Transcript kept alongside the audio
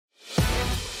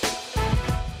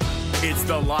It's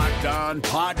the Locked On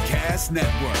Podcast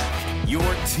Network, your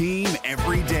team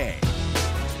every day.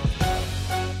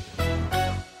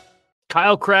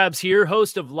 Kyle Krabs here,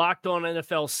 host of Locked On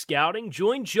NFL Scouting.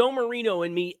 Join Joe Marino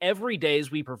and me every day as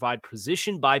we provide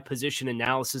position-by-position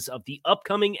analysis of the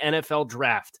upcoming NFL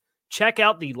Draft. Check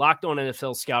out the Locked On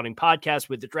NFL Scouting podcast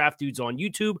with the Draft Dudes on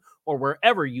YouTube or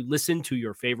wherever you listen to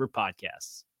your favorite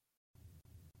podcasts.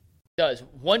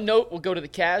 One note will go to the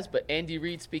Cavs, but Andy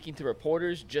Reid, speaking to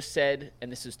reporters, just said,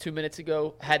 and this is 2 minutes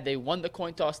ago, had they won the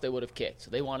coin toss, they would have kicked. So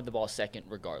they wanted the ball second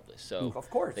regardless. So of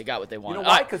course they got what they wanted. You know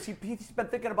why? Because he's been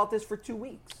thinking about this for 2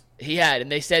 weeks. He had,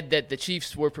 and they said that the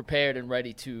Chiefs were prepared and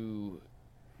ready to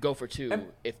go for two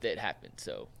if that happened.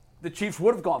 So the Chiefs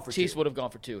would have gone for two. Chiefs would have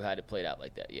gone for two had it played out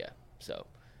like that. Yeah. So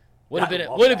would have been. I mean,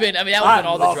 that would have been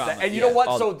all the drama. And you know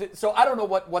what? So I don't know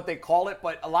what they call it,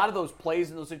 but a lot of those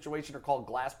plays in those situations are called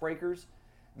glass breakers.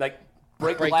 Like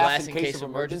break glass in case of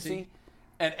emergency.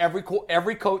 And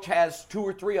every coach has 2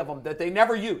 or 3 of them that they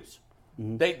never use.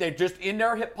 Mm-hmm. They're just in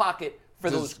their hip pocket for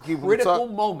those critical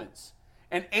moments.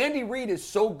 And Andy Reid is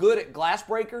so good at glass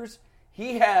breakers.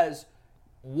 He has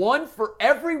one for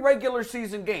every regular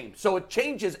season game. So it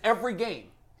changes every game.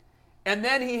 And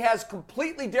then he has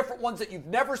completely different ones that you've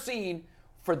never seen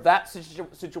for that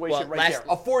situation there.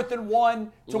 A 4th and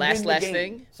 1 to win the game.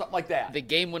 Thing, something like that. The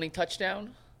game-winning touchdown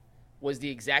was the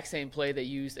exact same play they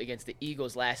used against the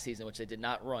Eagles last season, which they did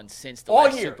not run since the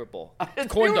last Super Bowl.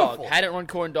 Corn dog. Hadn't run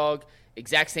corn dog.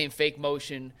 Exact same fake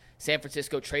motion. San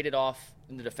Francisco traded off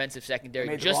in the defensive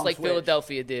secondary, just like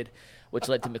Philadelphia did, which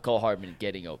led to McCall Hardman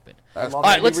getting open. All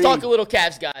right, let's talk a little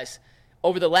Cavs, guys.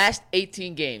 Over the last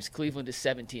 18 games, Cleveland is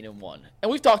 17-1.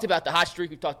 And we've talked about the hot streak.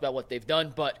 We've talked about what they've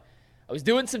done, but I was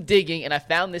doing some digging, and I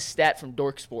found this stat from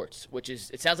Dork Sports, which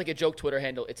is, it sounds like a joke Twitter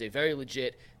handle. It's a very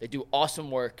legit. They do awesome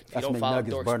work. If you don't follow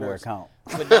Dork burner Sports, account.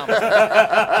 Phenomenal.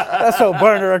 That's a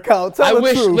burner account. Tell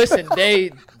the truth. Listen,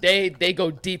 they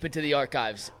go deep into the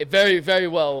archives. Very, very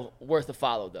well worth a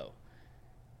follow, though.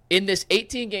 In this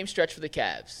 18-game stretch for the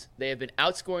Cavs, they have been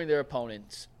outscoring their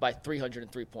opponents by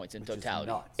 303 points in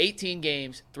totality. 18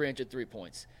 games, 303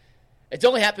 points. It's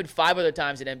only happened 5 other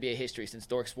times in NBA history since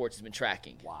Dork Sports has been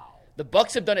tracking. Wow. The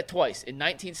Bucks have done it twice. In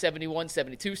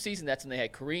 1971-72 season, that's when they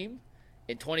had Kareem.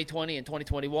 In 2020 and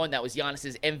 2021, that was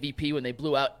Giannis's MVP when they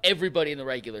blew out everybody in the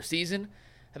regular season.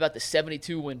 How about the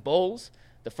 72-win Bulls?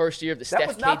 The first year of the Steph KD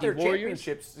Warriors. That was not their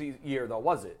championship year, though,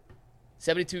 was it?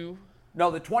 72. No,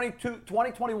 the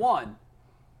 2021.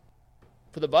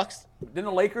 For the Bucks? Didn't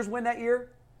the Lakers win that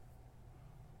year?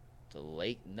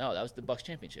 No, that was the Bucks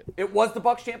championship. It was the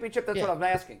Bucks championship? That's what I'm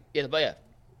asking. Yeah.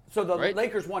 So the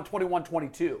Lakers won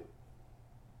 21-22.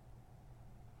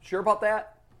 Sure about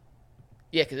that?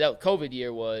 Yeah, because that COVID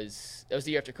year was the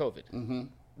year after COVID. Mm-hmm.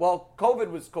 Well,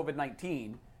 COVID was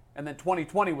COVID-19, and then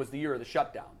 2020 was the year of the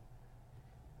shutdown.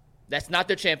 That's not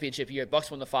their championship year. Bucks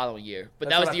won the following year, but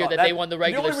that was the year that they won the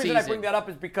regular season. The only reason I bring that up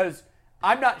is because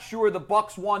I'm not sure the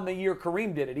Bucks won the year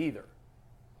Kareem did it either.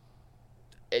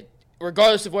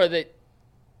 Regardless of whether they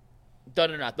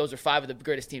done it or not, those are 5 of the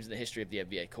greatest teams in the history of the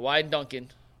NBA. Kawhi and Duncan.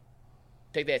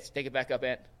 Take it back up,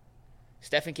 Ant.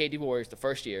 Steph and KD Warriors, the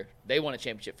first year, they won a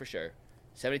championship for sure.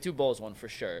 72 Bulls won for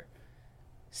sure.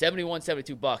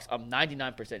 71-72 Bucks, I'm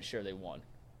 99% sure they won.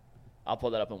 I'll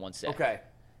pull that up in 1 second. Okay.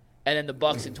 And then the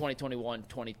Bucks in 2021,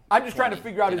 2020. I'm just trying to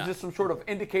figure out, is this some sort of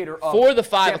indicator of 4 of the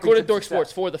 5, according to Dork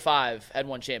Sports, 4 of the 5 had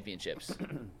won championships.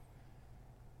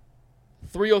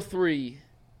 303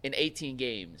 in 18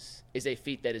 games is a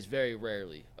feat that is very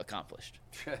rarely accomplished.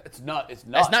 It's nuts.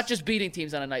 That's not just beating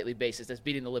teams on a nightly basis. That's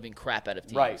beating the living crap out of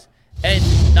teams. Right.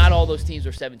 And not all those teams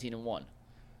are 17-1.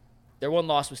 Their one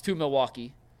loss was to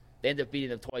Milwaukee. They ended up beating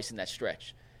them twice in that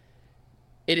stretch.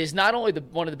 It is not only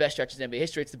one of the best stretches in NBA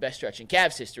history, it's the best stretch in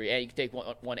Cavs history. And you can take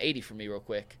 180 from me real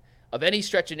quick. Of any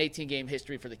stretch in 18-game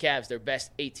history for the Cavs, their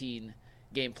best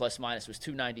 18-game plus-minus was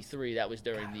 293. That was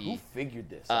during who figured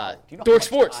this Dork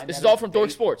Sports. This is all from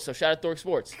Dork Sports, so shout out Dork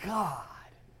Sports. God.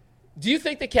 Do you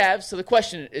think the Cavs, so the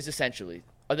question is essentially,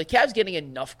 are the Cavs getting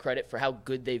enough credit for how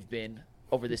good they've been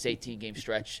over this 18-game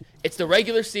stretch? It's the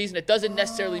regular season. It doesn't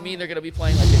necessarily mean they're going to be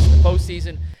playing like this in the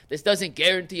postseason. This doesn't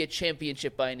guarantee a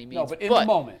championship by any means. No, but in the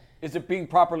moment, is it being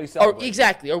properly celebrated?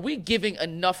 Exactly. Are we giving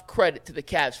enough credit to the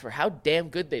Cavs for how damn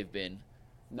good they've been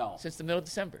since the middle of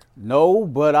December? No,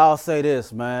 but I'll say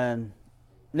this, man.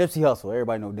 Nipsey Hussle.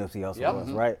 Everybody knows Nipsey Hussle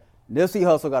was, right? Nipsey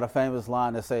Hussle got a famous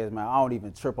line that says, man, I don't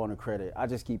even trip on the credit. I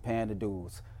just keep paying the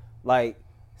dues. Like,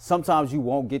 sometimes you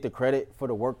won't get the credit for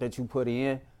the work that you put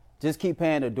in. Just keep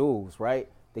paying the dues, right?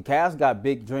 The Cavs got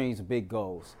big dreams and big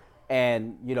goals.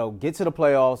 And, get to the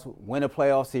playoffs, win a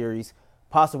playoff series,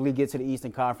 possibly get to the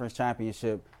Eastern Conference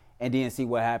Championship, and then see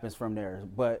what happens from there.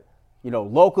 But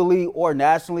locally or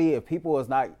nationally, if people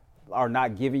are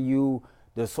not giving you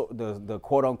the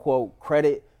quote unquote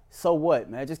credit, so what,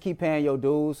 man? Just keep paying your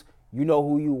dues. You know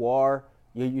who you are.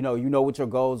 You know what your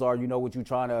goals are. You know what you're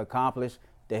trying to accomplish.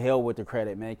 The hell with the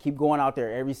credit, man. Keep going out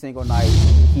there every single night.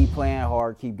 Keep playing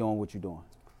hard. Keep doing what you're doing.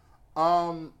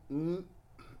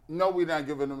 No, we're not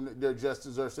giving them their just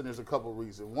desserts, and there's a couple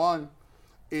reasons. One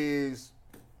is,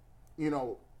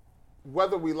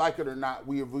 whether we like it or not,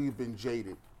 we've been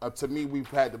jaded. To me, we've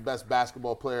had the best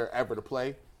basketball player ever to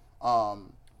play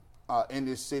in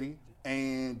this city.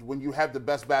 And when you have the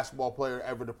best basketball player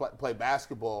ever to play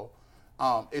basketball,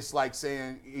 it's like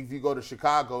saying if you go to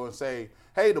Chicago and say,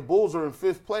 hey, the Bulls are in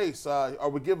 5th place, are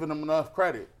we giving them enough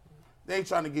credit? They ain't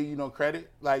trying to give you no credit.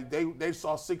 Like, they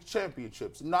saw 6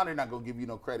 championships. No, they're not going to give you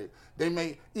no credit. They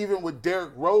may, even with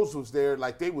Derrick Rose was there,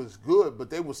 like, they was good, but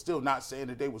they was still not saying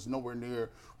that they was nowhere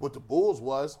near what the Bulls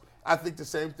was. I think the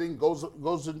same thing goes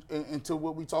into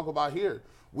what we talk about here.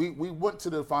 We went to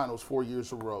the finals 4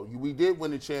 years in a row. We did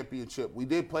win a championship. We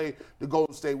did play the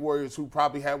Golden State Warriors, who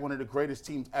probably had one of the greatest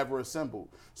teams ever assembled.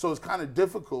 So it's kind of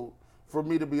difficult for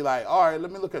me to be like, all right,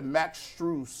 let me look at Max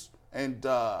Strus and,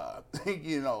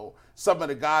 some of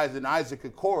the guys in Isaac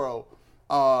Okoro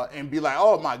and be like,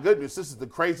 oh, my goodness, this is the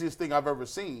craziest thing I've ever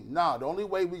seen. No, the only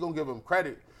way we're going to give them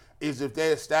credit is if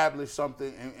they establish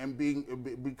something and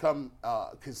become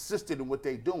consistent in what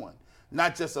they're doing,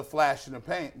 not just a flash in the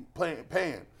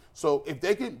pan. So if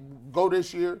they can go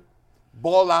this year,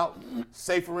 ball out,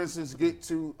 say, for instance, get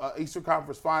to Eastern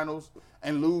Conference Finals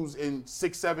and lose in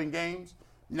 6-7 games,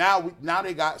 now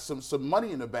they got some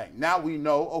money in the bank. Now we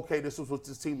know, okay, this is what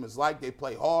this team is like. They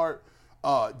play hard.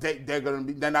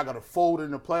 They're not gonna fold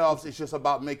in the playoffs. It's just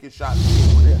about making shots.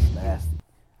 That's nasty.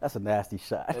 That's a nasty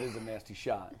shot. That is a nasty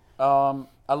shot.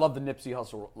 I love the Nipsey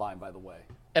Hussle line, by the way.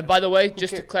 And by the way,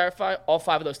 just to clarify, all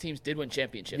 5 of those teams did win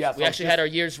championships. Yes, we actually had our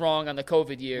years wrong on the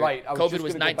COVID year. Right. COVID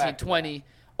was 1920.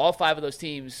 All 5 of those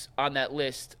teams on that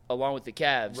list, along with the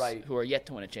Cavs, right, who are yet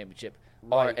to win a championship,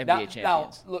 are NBA champions.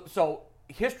 Now, look, so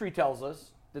history tells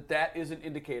us that is an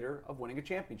indicator of winning a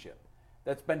championship.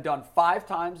 That's been done 5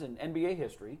 times in NBA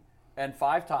history, and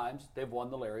 5 times they've won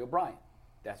the Larry O'Brien.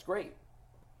 That's great.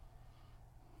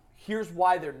 Here's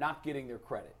why they're not getting their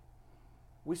credit.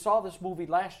 We saw this movie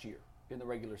last year in the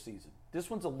regular season. This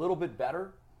one's a little bit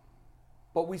better,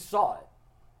 but we saw it.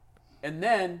 And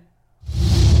then,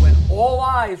 when all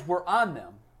eyes were on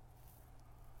them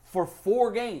for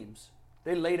 4 games,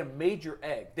 they laid a major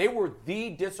egg. They were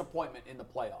the disappointment in the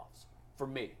playoffs for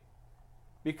me,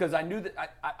 because I knew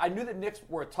that Knicks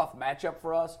were a tough matchup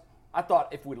for us. I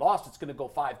thought if we lost, it's going to go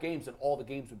 5 games and all the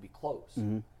games would be close.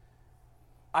 Mm-hmm.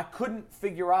 I couldn't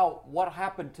figure out what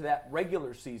happened to that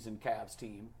regular season Cavs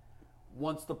team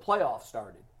once the playoffs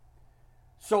started.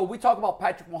 So we talk about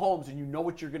Patrick Mahomes, and you know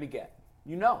what you're going to get.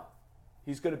 You know.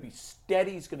 He's going to be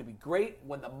steady. He's going to be great.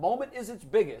 When the moment is its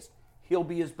biggest, he'll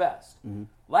be his best. Mm-hmm.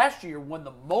 Last year, when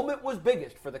the moment was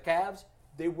biggest for the Cavs,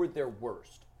 they were their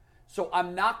worst. So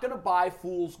I'm not going to buy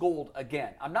fool's gold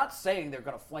again. I'm not saying they're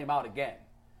going to flame out again.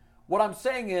 What I'm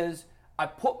saying is I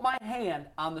put my hand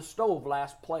on the stove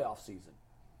last playoff season,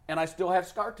 and I still have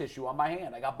scar tissue on my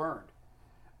hand. I got burned.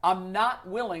 I'm not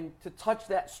willing to touch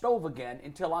that stove again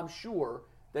until I'm sure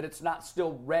that it's not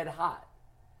still red hot.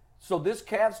 So this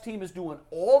Cavs team is doing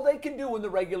all they can do in the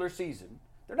regular season.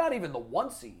 They're not even the 1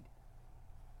 seed.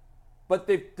 But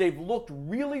they've looked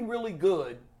really, really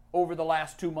good over the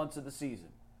last 2 months of the season.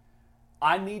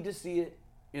 I need to see it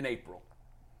in April.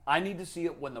 I need to see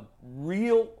it when the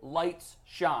real lights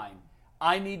shine.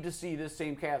 I need to see this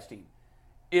same Cavs team.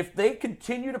 If they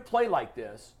continue to play like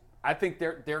this, I think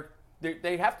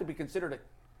they have to be considered a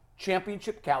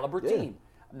championship caliber team.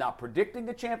 I'm not predicting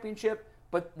the championship,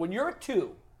 but when you're a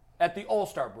 2 at the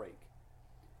All-Star break,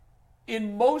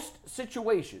 in most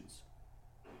situations,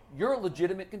 you're a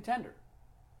legitimate contender.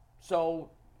 So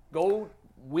go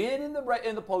win in the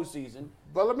postseason,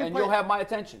 and you'll have my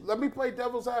attention. Let me play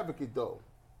devil's advocate, though.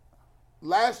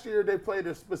 Last year, they played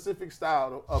a specific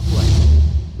style of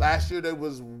play. Last year, they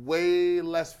was way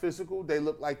less physical. They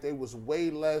looked like they was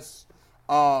way less.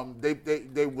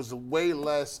 They was way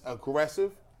less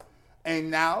aggressive.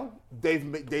 And now they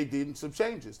did some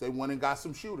changes. They went and got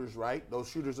some shooters, right? Those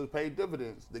shooters have paid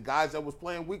dividends. The guys that was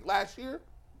playing weak last year,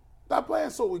 not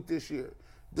playing so weak this year.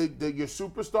 Your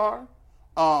superstar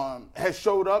has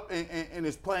showed up and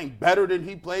is playing better than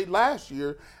he played last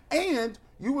year. And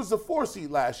you was the 4 seed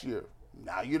last year.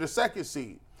 Now you're the 2nd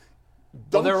seed.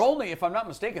 Well, they're only, if I'm not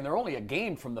mistaken, they're only a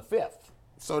game from the 5th.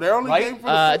 So they're only game from the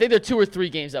I think they're 2 or 3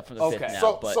 games up from the fifth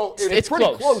now. So it's pretty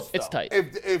close. It's tight.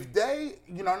 If they,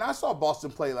 and I saw Boston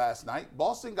play last night.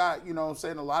 Boston got,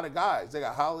 a lot of guys. They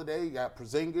got Holiday, you got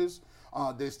Porzingis.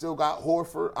 They still got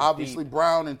Horford, obviously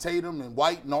Brown and Tatum and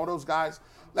White and all those guys.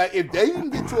 Like, if they can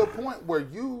get to a point where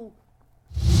you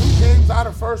 2 games out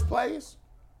of first place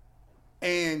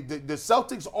and the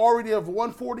Celtics already have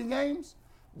won 40 games,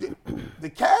 the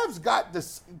Cavs got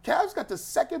the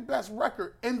second best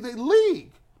record in the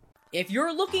league. If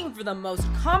you're looking for the most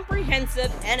comprehensive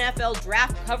NFL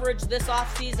draft coverage this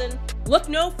offseason, look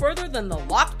no further than the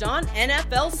Locked On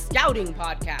NFL Scouting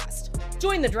Podcast.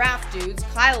 Join the draft dudes,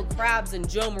 Kyle Krabs and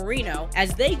Joe Marino,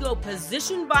 as they go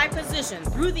position by position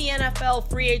through the NFL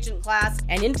free agent class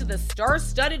and into the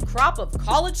star-studded crop of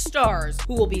college stars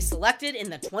who will be selected in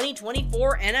the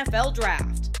 2024 NFL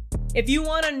Draft. If you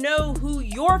want to know who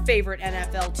your favorite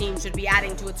NFL team should be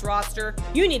adding to its roster,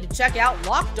 you need to check out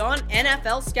Locked On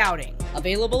NFL Scouting,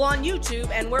 available on YouTube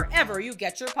and wherever you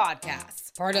get your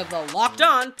podcasts. Part of the Locked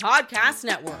On Podcast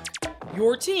Network,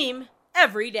 your team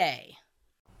every day.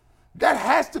 That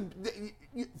has to,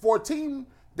 for a team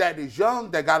that is young,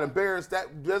 that got embarrassed,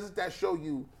 doesn't that show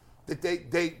you that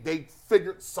they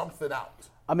figured something out?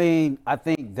 I mean, I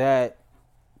think that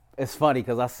it's funny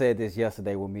because I said this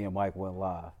yesterday when me and Mike went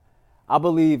live. I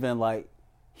believe in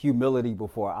humility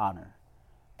before honor.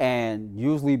 And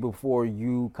usually before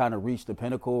you kind of reach the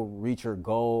pinnacle, reach your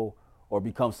goal, or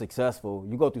become successful,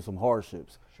 you go through some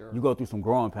hardships. Sure. You go through some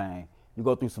growing pain. You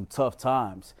go through some tough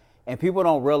times. And people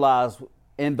don't realize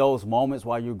in those moments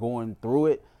while you're going through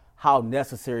it, how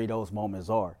necessary those moments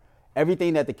are.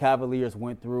 Everything that the Cavaliers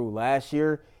went through last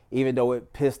year, even though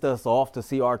it pissed us off to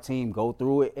see our team go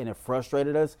through it and it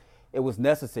frustrated us, it was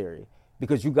necessary.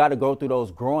 Because you got to go through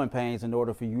those growing pains in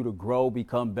order for you to grow,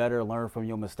 become better, learn from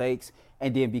your mistakes,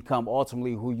 and then become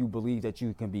ultimately who you believe that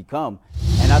you can become.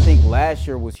 And I think last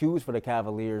year was huge for the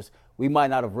Cavaliers. We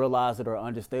might not have realized it or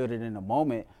understood it in the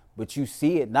moment, but you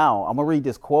see it now. I'm going to read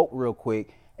this quote real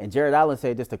quick. And Jared Allen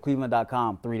said this to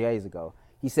Cleveland.com 3 days ago.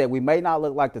 He said, "We may not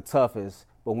look like the toughest,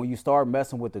 but when you start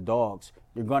messing with the dogs,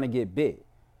 you're going to get bit."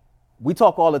 We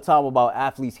talk all the time about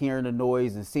athletes hearing the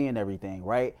noise and seeing everything,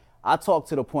 right? I talk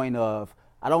to the point of,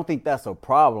 I don't think that's a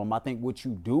problem. I think what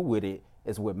you do with it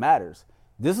is what matters.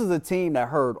 This is a team that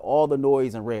heard all the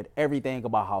noise and read everything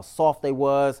about how soft they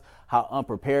was, how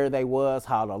unprepared they was,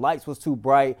 how the lights was too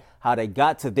bright, how they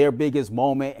got to their biggest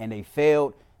moment and they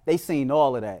failed. They seen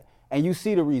all of that. And you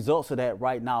see the results of that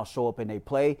right now show up in their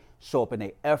play, show up in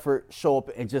their effort, show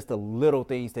up in just the little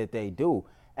things that they do.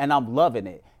 And I'm loving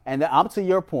it. And I'm to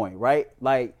your point, right?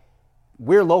 Like,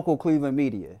 we're local Cleveland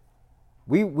media.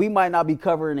 We might not be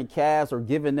covering the Cavs or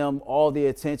giving them all the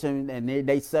attention, and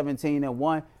they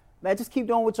 17-1. Man, just keep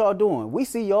doing what y'all doing. We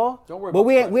see y'all. Don't worry but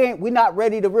about we're not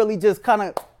ready to really just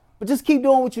but just keep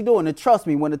doing what you're doing. And trust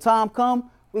me, when the time come,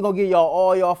 we're gonna give y'all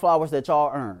all y'all flowers that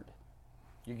y'all earned.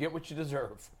 You get what you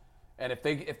deserve. And if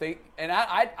they and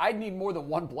I need more than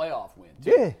one playoff win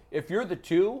too. Yeah. If you're the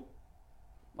 2,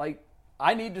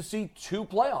 I need to see 2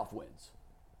 playoff wins.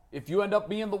 If you end up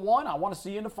being the 1, I want to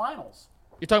see you in the finals.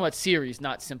 You're talking about series,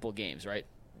 not simple games, right?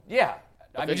 Yeah.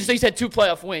 I mean, just so you said 2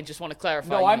 playoff wins, just want to clarify.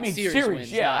 No, I mean series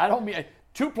wins. Yeah, I don't mean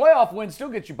 2 playoff wins still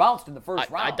get you bounced in the first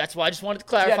round. That's why I just wanted to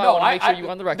clarify. Yeah, no, I want to make sure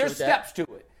you're on the record there's with that. steps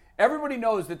to it. Everybody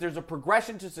knows that there's a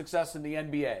progression to success in the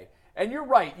NBA. And you're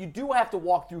right, you do have to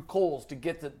walk through coals to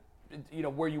get to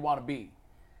where you want to be.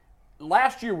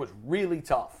 Last year was really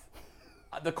tough.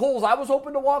 The coals I was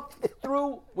hoping to walk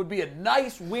through would be a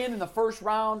nice win in the first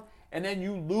round, and then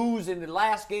you lose in the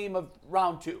last game of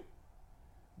round 2.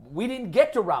 We didn't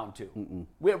get to round 2.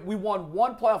 We won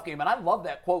 1 playoff game, and I love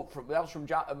that quote.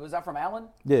 Was that from Allen?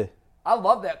 Yeah. I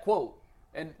love that quote.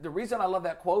 And the reason I love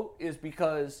that quote is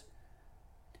because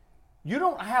you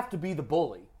don't have to be the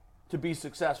bully to be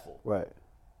successful. Right.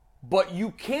 But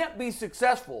you can't be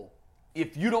successful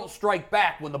if you don't strike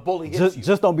back when the bully hits you.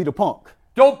 Just don't be the punk.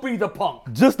 Don't be the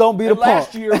punk. Just don't be the punk.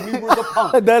 Last year, we were the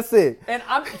punk. That's it. And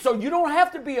so you don't have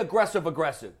to be aggressive.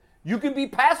 You can be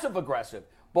passive-aggressive.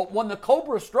 But when the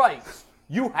Cobra strikes,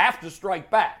 you have to strike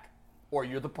back, or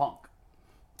you're the punk.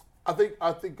 I think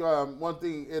one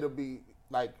thing it'll be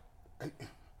like,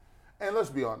 and let's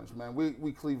be honest, man,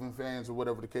 we Cleveland fans or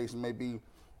whatever the case may be,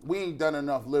 we ain't done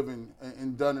enough living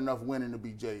and done enough winning to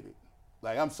be jaded.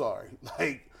 Like, I'm sorry.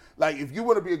 Like if you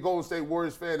want to be a Golden State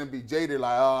Warriors fan and be jaded,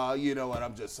 like, you know what,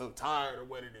 I'm just so tired of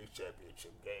winning these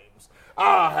championship games.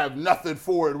 I have nothing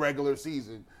for it regular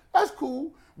season. That's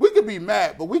cool. We could be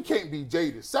mad, but we can't be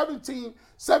jaded. 17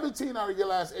 out of your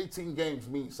last 18 games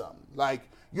means something. Like,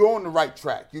 you're on the right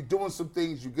track. You're doing some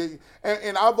things you get.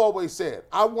 And I've always said,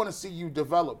 I want to see you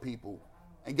develop people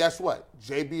And guess what?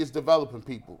 JB is developing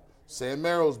people. Sam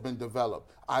Merrill's been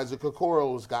developed. Isaac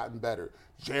Okoro has gotten better.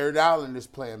 Jared Allen is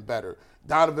playing better.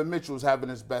 Donovan Mitchell's having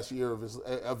his best year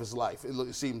of his life,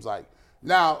 it seems like.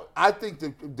 Now, I think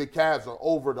the Cavs are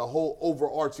over the whole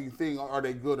overarching thing. Are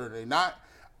they good or are they not?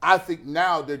 I think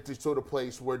now they're to the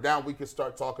place where now we can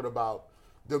start talking about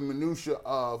the minutia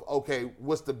of, okay,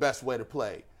 what's the best way to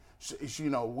play? You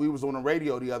know, we was on the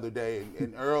radio the other day,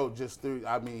 and Earl just threw,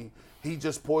 I mean, he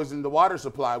just poisoned the water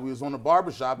supply. We was on the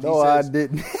barbershop. No, I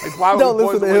didn't. Don't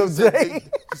listen to him, Jay.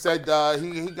 He said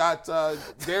he got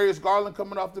Darius Garland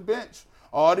coming off the bench.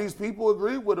 All these people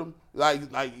agree with him. Let's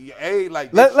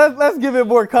give it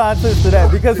more context to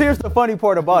that, because here's the funny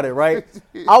part about it, right?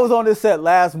 I was on this set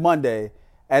last Monday,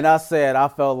 and I said I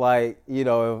felt like, you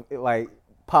know, like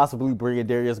possibly bringing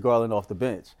Darius Garland off the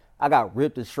bench. I got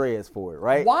ripped to shreds for it,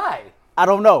 right? Why? I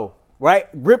don't know, right?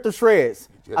 Ripped to shreds.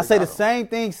 I say the same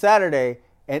thing Saturday,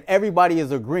 and everybody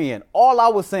is agreeing. All I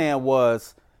was saying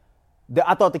was that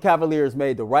I thought the Cavaliers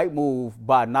made the right move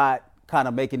by not kind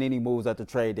of making any moves at the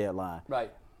trade deadline.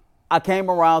 Right. I came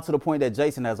around to the point that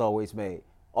Jason has always made.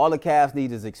 All the Cavs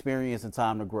need is experience and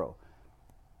time to grow.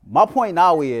 My point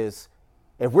now is,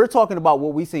 if we're talking about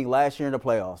what we seen last year in the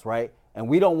playoffs, right, and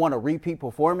we don't want a repeat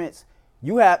performance,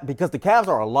 because the Cavs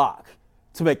are a lock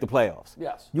to make the playoffs.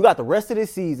 Yes. You got the rest of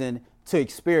this season to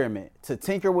experiment, to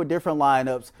tinker with different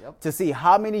lineups, to see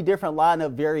how many different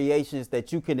lineup variations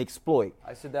that you can exploit.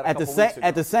 I said that a couple weeks ago.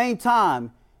 At the same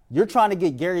time, you're trying to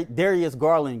get Darius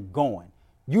Garland going.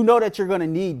 You know that you're going to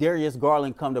need Darius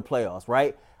Garland come to playoffs,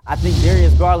 right? I think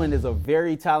Darius Garland is a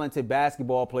very talented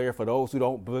basketball player for those who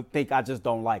don't think I just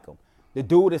don't like him. The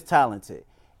dude is talented.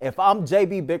 If I'm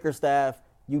JB Bickerstaff,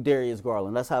 you Darius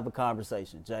Garland. Let's have a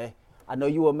conversation, Jay. I know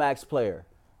you a max player.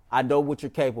 I know what you're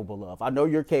capable of. I know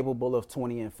you're capable of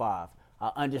 20-5.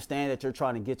 I understand that you're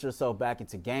trying to get yourself back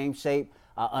into game shape.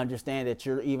 I understand that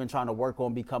you're even trying to work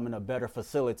on becoming a better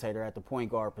facilitator at the point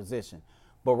guard position.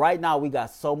 But right now we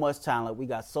got so much talent. We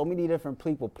got so many different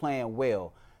people playing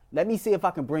well. Let me see if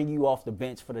I can bring you off the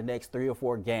bench for the next 3 or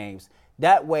 4 games.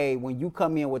 That way, when you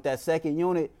come in with that second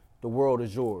unit, the world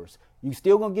is yours. You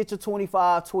still going to get your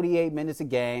 25, 28 minutes a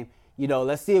game. You know,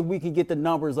 let's see if we can get the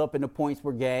numbers up in the points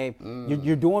per game.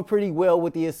 You're doing pretty well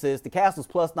with the assists. The Cavs was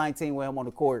plus 19 with him on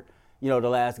the court, you know, the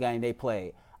last game they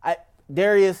played.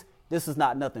 Darius, this is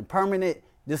not nothing permanent.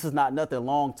 This is not nothing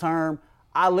long-term.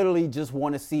 I literally just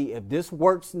want to see if this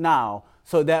works now,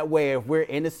 so that way if we're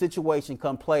in a situation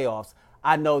come playoffs,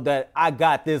 I know that I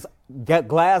got this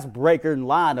glass breaker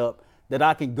lineup that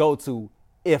I can go to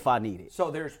if I need it. So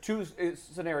there's 2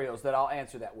 scenarios that I'll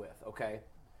answer that with, okay?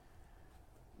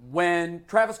 When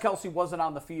Travis Kelce wasn't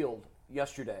on the field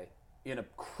yesterday in a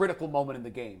critical moment in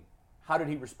the game, how did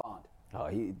he respond? Oh,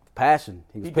 passion.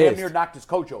 He was pissed. He damn near knocked his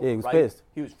coach over, Yeah, he was right? pissed.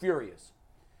 He was furious.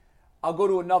 I'll go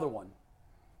to another one.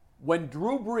 When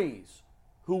Drew Brees,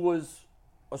 who was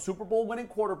a Super Bowl winning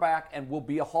quarterback and will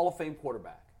be a Hall of Fame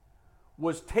quarterback,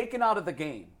 was taken out of the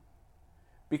game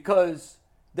because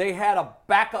they had a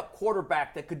backup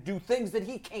quarterback that could do things that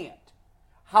he can't.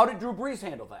 How did Drew Brees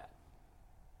handle that?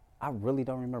 I really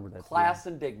don't remember that. Class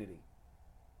and dignity.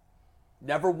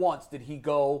 Never once did he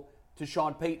go to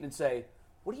Sean Payton and say,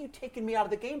 "What are you taking me out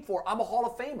of the game for? I'm a Hall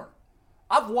of Famer.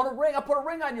 I've won a ring. I put a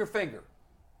ring on your finger."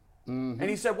 And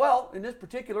he said, well, in this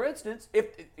particular instance,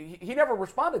 he never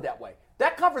responded that way.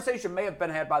 That conversation may have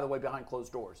been had, by the way, behind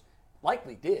closed doors.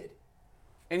 Likely did.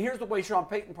 And here's the way Sean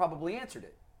Payton probably answered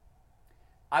it.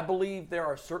 I believe there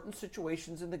are certain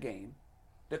situations in the game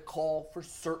that call for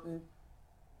certain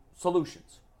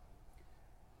solutions.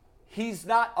 He's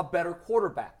not a better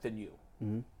quarterback than you.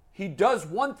 Mm-hmm. He does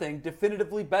one thing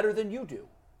definitively better than you do.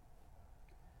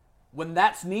 When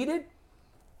that's needed,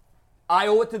 I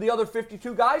owe it to the other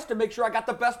 52 guys to make sure I got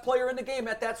the best player in the game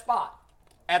at that spot,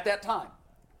 at that time.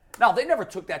 Now, they never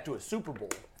took that to a Super Bowl.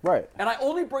 Right. And I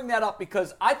only bring that up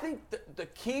because I think the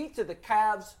key to the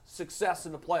Cavs' success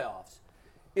in the playoffs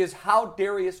is how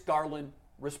Darius Garland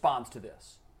responds to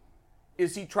this.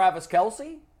 Is he Travis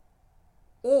Kelce?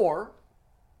 Or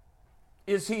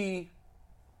is he...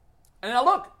 And now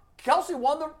look, Kelce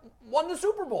won the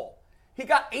Super Bowl. He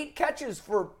got 8 catches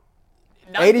for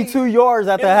 82 yards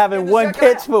after having one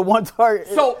catch for one target.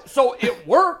 So it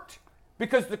worked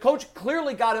because the coach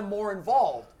clearly got him more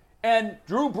involved. And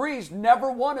Drew Brees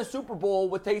never won a Super Bowl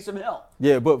with Taysom Hill.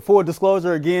 Yeah, but full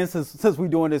disclosure again, since we're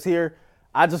doing this here,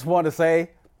 I just want to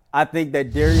say I think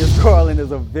that Darius Garland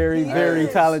is a very, very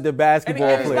talented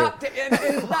basketball player. And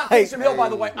it's not Taysom Hill, by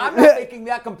the way. I'm not making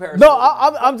that comparison. No,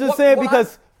 I'm just saying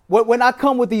because when I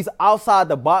come with these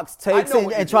outside-the-box takes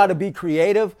and try to be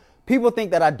creative, people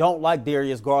think that I don't like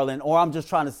Darius Garland or I'm just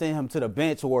trying to send him to the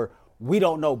bench or we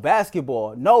don't know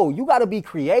basketball. No, you got to be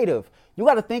creative. You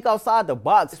got to think outside the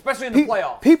box. Especially in the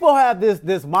playoffs. People have this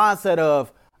mindset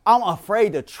of, I'm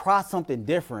afraid to try something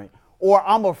different, or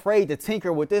I'm afraid to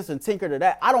tinker with this and tinker to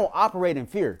that. I don't operate in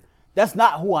fear. That's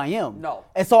not who I am. No.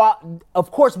 And so,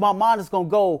 of course, my mind is going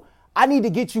to go, I need to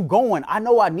get you going. I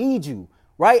know I need you,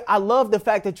 right? I love the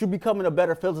fact that you're becoming a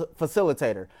better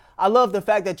facilitator. I love the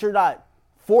fact that you're not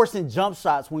forcing jump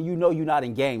shots when you know you're not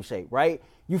in game shape, right?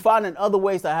 You finding other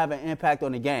ways to have an impact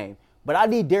on the game. But I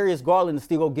need Darius Garland to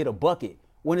still go get a bucket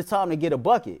when it's time to get a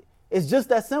bucket. It's just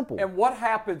that simple. And what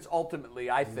happens ultimately,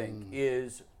 I think,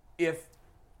 is if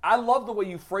I love the way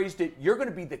you phrased it, you're going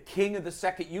to be the king of the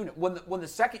second unit. When the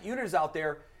second unit is out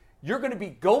there, you're going to be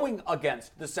going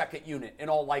against the second unit in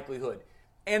all likelihood.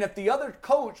 And if the other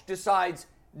coach decides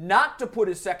not to put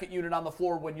his second unit on the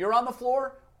floor when you're on the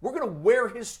floor, we're going to wear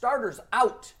his starters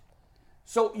out.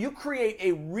 So you create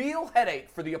a real headache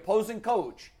for the opposing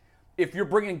coach if you're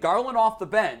bringing Garland off the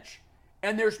bench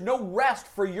and there's no rest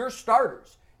for your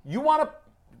starters. You want to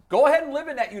go ahead and live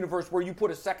in that universe where you put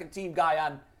a second-team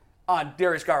guy on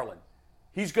Darius Garland.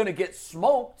 He's going to get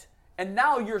smoked, and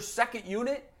now your second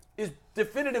unit is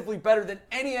definitively better than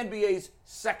any NBA's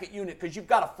second unit because you've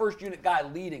got a first-unit guy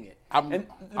leading it.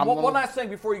 One last thing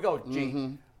before you go, G.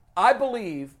 Mm-hmm. I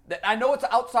believe that I know it's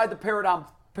outside the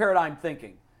paradigm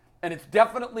thinking, and it's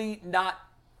definitely not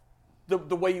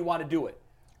the way you want to do it.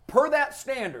 Per that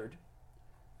standard,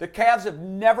 the Cavs have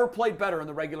never played better in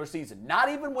the regular season. Not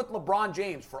even with LeBron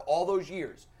James for all those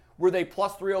years were they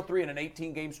plus 303 in an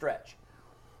 18-game stretch.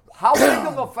 How big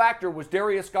of a factor was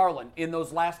Darius Garland in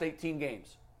those last 18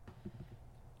 games?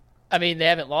 I mean, they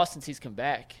haven't lost since he's come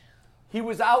back. He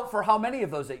was out for how many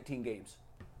of those 18 games?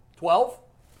 12?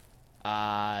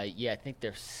 Yeah, I think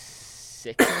they're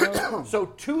 6. So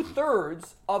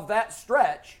 2/3 of that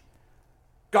stretch,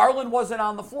 Garland wasn't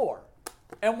on the floor.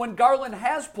 And when Garland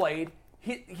has played,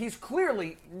 he's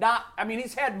clearly not, I mean,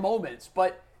 he's had moments,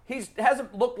 but he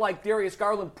hasn't looked like Darius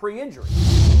Garland pre-injury.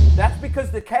 That's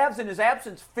because the Cavs in his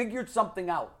absence figured something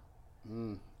out.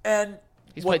 And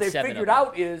what they figured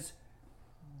out is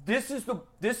this is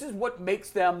what makes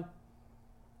them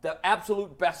the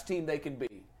absolute best team they can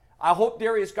be. I hope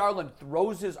Darius Garland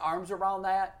throws his arms around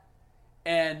that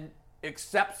and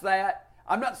accepts that.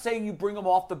 I'm not saying you bring him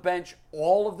off the bench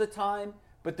all of the time,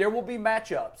 but there will be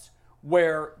matchups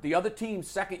where the other team's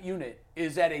second unit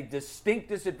is at a distinct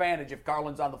disadvantage if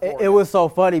Garland's on the floor. It was so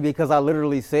funny because I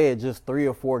literally said just 3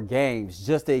 or 4 games,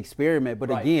 just to experiment.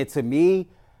 But again, to me,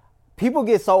 people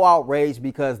get so outraged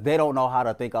because they don't know how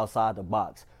to think outside the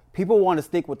box. People want to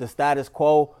stick with the status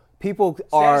quo. People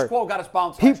got us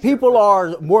bounced. People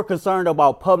are more concerned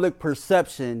about public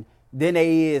perception than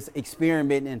they is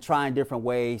experimenting and trying different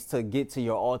ways to get to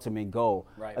your ultimate goal.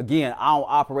 Right. Again, I don't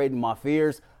operate in my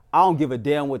fears. I don't give a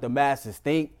damn what the masses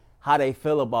think, how they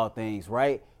feel about things,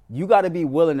 right? You got to be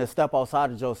willing to step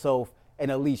outside of yourself and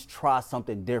at least try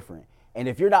something different. And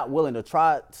if you're not willing to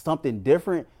try something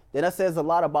different, then that says a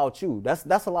lot about you.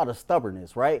 That's a lot of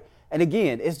stubbornness, right? And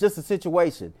again, it's just a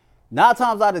situation. 9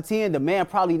 times out of 10, the man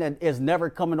probably is never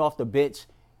coming off the bench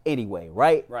anyway,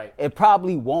 right? Right. It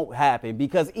probably won't happen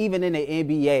because even in the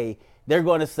NBA, they're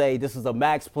going to say this is a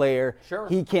max player. Sure.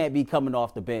 He can't be coming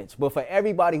off the bench. But for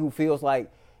everybody who feels like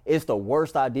it's the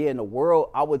worst idea in the world,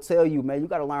 I would tell you, man, you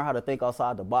got to learn how to think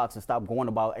outside the box and stop going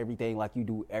about everything like you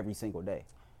do every single day.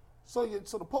 So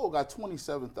the poll got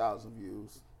 27,000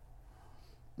 views.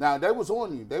 Now, they was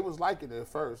on you. They was liking it at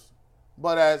first.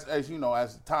 But as you know,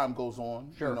 as time goes on,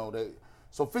 sure.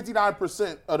 So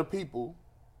 59% of the people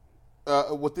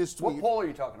with this tweet. What poll are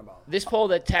you talking about? This poll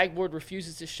that Tagboard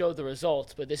refuses to show the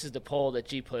results, but this is the poll that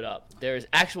G put up. There's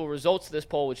actual results to this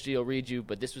poll, which G will read you,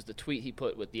 but this was the tweet he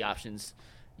put with the options,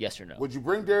 yes or no. Would you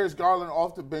bring Darius Garland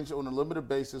off the bench on a limited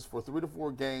basis for 3 to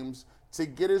 4 games to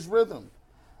get his rhythm?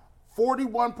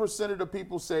 41% of the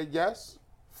people said yes.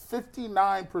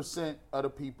 59% of the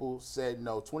people said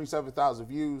no. 27,000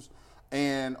 views.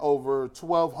 And over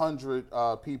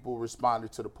 1,200 people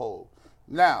responded to the poll.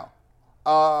 Now,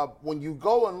 when you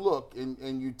go and look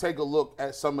and you take a look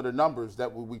at some of the numbers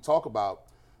that we talk about,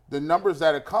 the numbers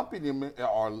that accompany them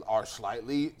are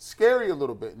slightly scary a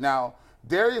little bit. Now,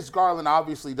 Darius Garland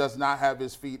obviously does not have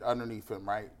his feet underneath him,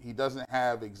 right? He doesn't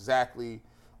have exactly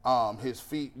his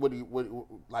feet what he's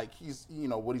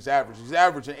averaging. He's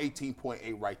averaging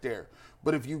 18.8 right there.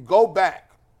 But if you go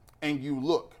back and you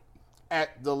look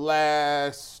at the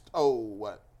last,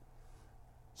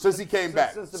 since he came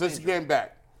back.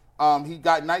 He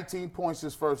got 19 points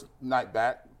his first night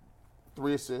back,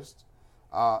 3 assists.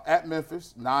 At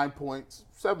Memphis, 9 points,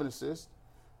 7 assists.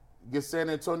 Against San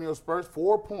Antonio Spurs,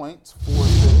 4 points, 4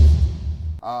 assists.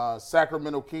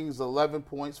 Sacramento Kings, 11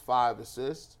 points, 5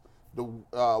 assists. The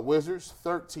Wizards,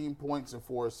 13 points and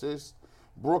 4 assists.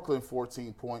 Brooklyn,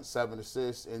 14 points, 7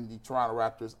 assists. And the Toronto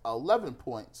Raptors, 11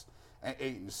 points and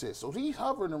 8 assists. So he's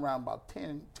hovering around about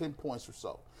 10 points or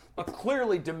so. A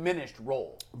clearly diminished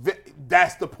role.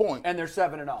 That's the point. And they're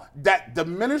 7-0. That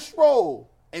diminished role,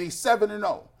 and he's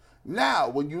 7-0. Now,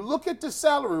 when you look at the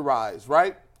salary rise,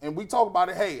 right, and we talk about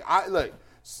it, hey, look,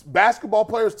 basketball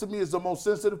players to me is the most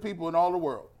sensitive people in all the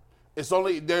world. It's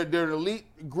only they're an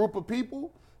elite group of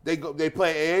people. They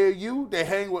play AAU. They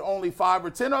hang with only 5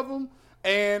 or 10 of them,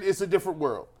 and it's a different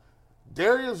world.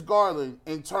 Darius Garland,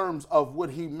 in terms of what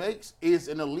he makes, is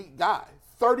an elite guy.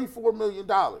 $34 million.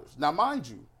 Now, mind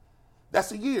you,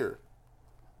 that's a year.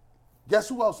 Guess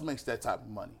who else makes that type of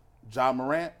money? John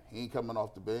Morant, he ain't coming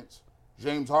off the bench.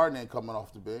 James Harden ain't coming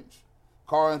off the bench.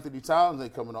 Karl Anthony Towns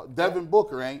ain't coming off. Devin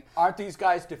Booker ain't. Aren't these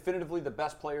guys definitively the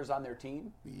best players on their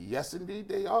team? Yes, indeed,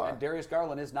 they are. And Darius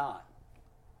Garland is not.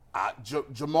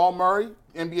 Jamal Murray,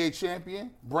 NBA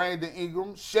champion. Brandon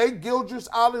Ingram. Shai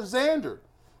Gilgeous-Alexander.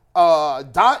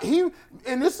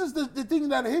 And this is the thing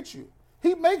that hits you.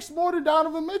 He makes more than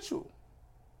Donovan Mitchell.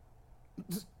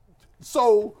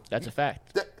 So that's a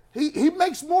fact. He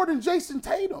makes more than Jason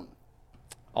Tatum.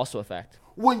 Also a fact.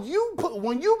 When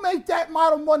you make that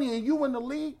amount of money and you in the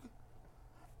league,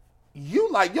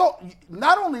 you like, yo,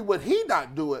 not only would he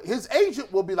not do it, his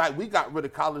agent will be like, we got rid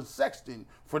of Colin Sexton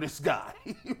for this guy.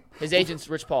 His agent's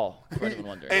Rich Paul, for anyone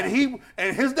wondering.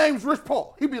 And his name's Rich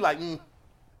Paul. He'd be like,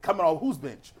 coming off whose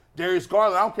bench? Darius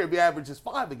Garland, I don't care if he averages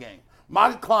 5 a game.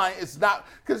 My client is not,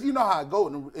 because you know how I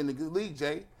go in the league,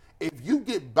 Jay. If you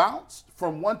get bounced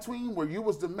from one team where you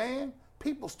was the man,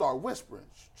 people start whispering.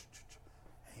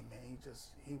 Hey, man,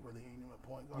 he really ain't even a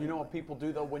point guard. You know what people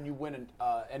do, though, when you win an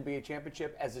NBA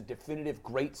championship as a definitive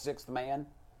great sixth man?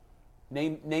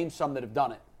 Name some that have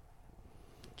done it.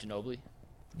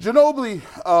 Ginobili,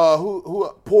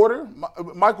 Porter.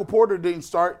 Michael Porter didn't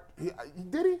start.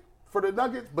 Did he? For the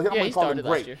Nuggets? But he started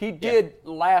last year. He did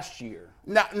last year.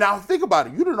 Now think about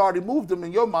it. You done already moved him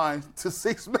in your mind to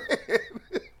 6 man.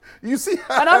 You see?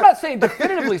 And I'm not saying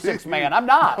definitively 6 man. I'm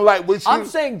not. I'm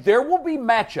saying there will be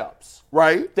matchups,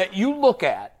 right, that you look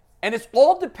at, and it's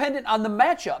all dependent on the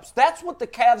matchups. That's what the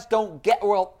Cavs don't get.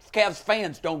 Well, Cavs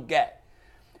fans don't get.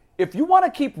 If you want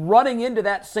to keep running into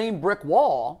that same brick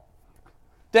wall,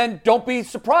 then don't be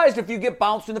surprised if you get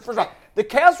bounced in the first round. The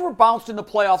Cavs were bounced in the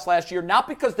playoffs last year, not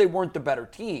because they weren't the better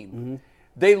team. Mm-hmm.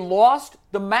 They lost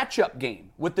the matchup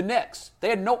game with the Knicks. They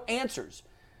had no answers.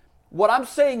 What I'm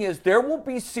saying is there will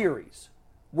be series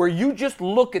where you just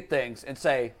look at things and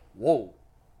say, whoa,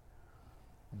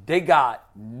 they got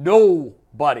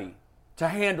nobody to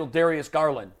handle Darius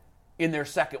Garland in their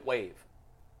second wave.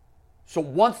 So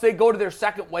once they go to their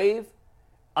second wave,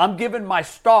 I'm giving my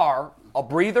star a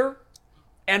breather,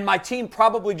 and my team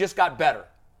probably just got better.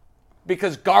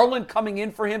 Because Garland coming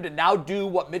in for him to now do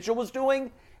what Mitchell was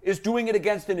doing is doing it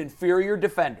against an inferior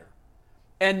defender.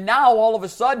 And now, all of a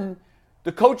sudden,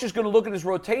 the coach is going to look at his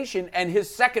rotation, and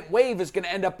his second wave is going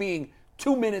to end up being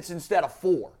 2 minutes instead of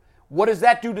 4. What does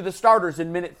that do to the starters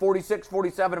in minute 46,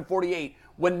 47, and 48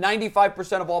 when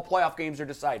 95% of all playoff games are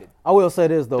decided? I will say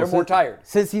this, though. They're more tired.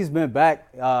 Since he's been back,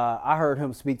 I heard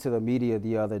him speak to the media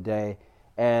the other day,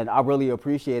 and I really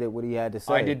appreciated what he had to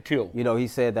say. I did too. You know, he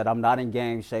said that I'm not in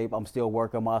game shape. I'm still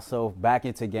working myself back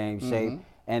into game shape,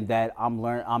 and that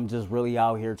I'm just really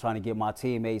out here trying to get my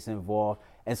teammates involved.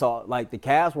 And so, like, the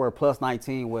Cavs were plus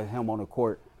 19 with him on the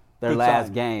court their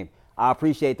last game. I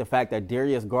appreciate the fact that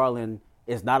Darius Garland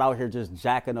is not out here just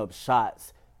jacking up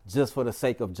shots just for the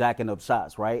sake of jacking up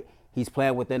shots, right? He's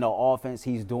playing within the offense.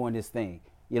 He's doing his thing.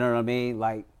 You know what I mean?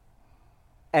 Like,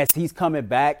 as he's coming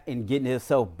back and getting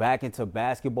himself back into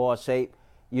basketball shape,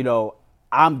 you know,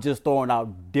 I'm just throwing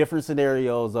out different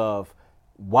scenarios of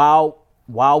while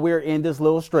we're in this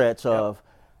little stretch of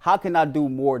how can I do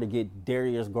more to get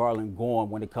Darius Garland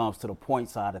going when it comes to the point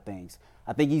side of things.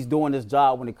 I think he's doing his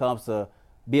job when it comes to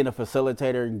being a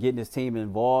facilitator and getting his team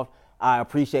involved. I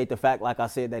appreciate the fact, like I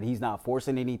said, that he's not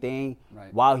forcing anything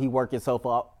while he works himself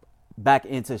up back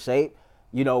into shape,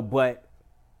 you know, but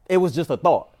it was just a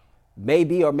thought.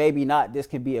 Maybe or maybe not, this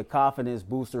can be a confidence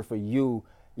booster for you,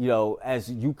 you know,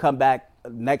 as you come back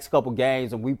next couple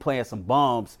games and we playing some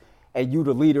bums and you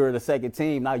the leader of the second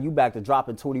team. Now you back to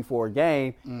dropping 24 a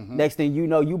game. Next thing you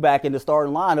know, you back in the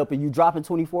starting lineup and you dropping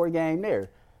 24 a game there.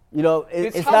 You know,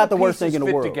 it's not the worst thing in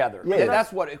the world. Together. Yeah,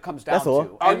 that's what it comes down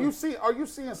to. Are you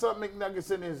seeing some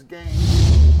McNuggets in his game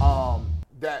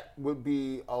that would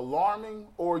be alarming,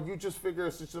 or you just figure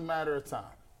it's just a matter of time?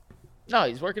 No,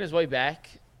 he's working his way back.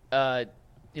 You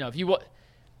know, if you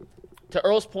to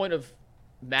Earl's point of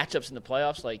matchups in the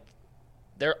playoffs, like,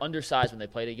 they're undersized when they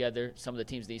play together. Some of the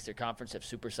teams in the Eastern Conference have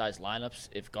supersized lineups.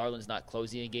 If Garland's not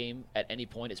closing a game at any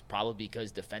point, it's probably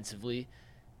because defensively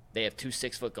they have 2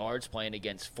 6-foot guards playing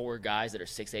against 4 guys that are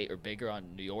 6'8" or bigger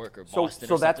on New York or Boston.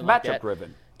 So or that's something like matchup that.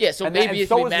 driven. Yeah, so maybe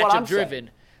it's matchup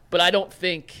driven. But I don't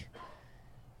think,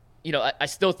 I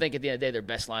still think at the end of the day their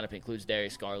best lineup includes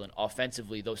Darius Garland.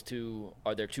 Offensively, those two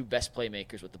are their 2 best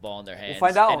playmakers with the ball in their hands.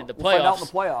 We'll find out. And in the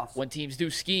playoffs, when teams do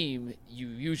scheme, you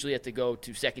usually have to go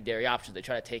to secondary options. They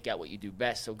try to take out what you do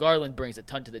best. So Garland brings a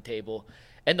ton to the table.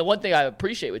 And the one thing I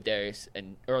appreciate with Darius,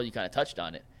 and Earl, you kind of touched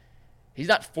on it, he's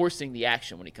not forcing the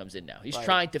action when he comes in now. He's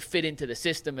trying to fit into the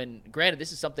system, and granted,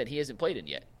 this is something he hasn't played in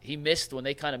yet. He missed when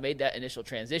they kind of made that initial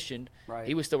transition. Right.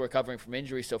 He was still recovering from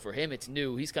injury, so for him, it's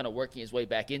new. He's kind of working his way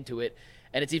back into it,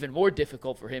 and it's even more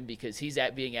difficult for him because he's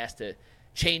being asked to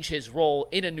change his role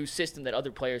in a new system that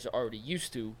other players are already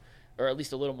used to, or at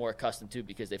least a little more accustomed to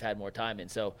because they've had more time in.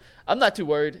 So I'm not too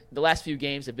worried. The last few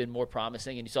games have been more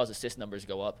promising, and you saw his assist numbers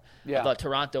go up. Yeah. I thought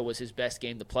Toronto was his best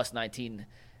game, the plus 19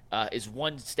 is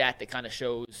one stat that kind of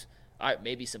shows, all right,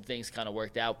 maybe some things kind of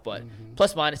worked out, but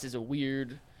plus minus is a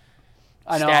weird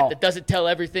stat that doesn't tell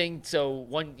everything. So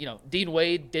Dean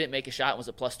Wade didn't make a shot and was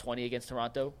a plus 20 against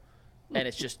Toronto, and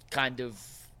it's just kind of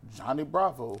Johnny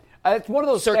Bravo. It's one of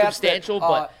those circumstantial, stats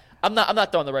that, but I'm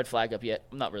not throwing the red flag up yet.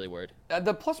 I'm not really worried.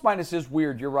 The plus minus is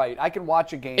weird. You're right. I can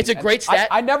watch a game. It's a great stat.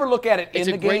 I never look at it in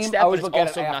the game. It's a great stat, I always but look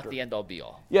it's at it also after. not the end all be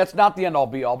all. Yeah, it's not the end all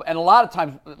be all. And a lot of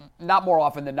times, not more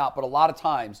often than not, but a lot of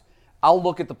times, I'll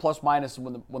look at the plus minus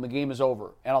when the game is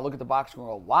over, and I'll look at the box score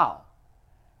and go, wow,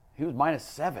 he was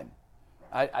 -7.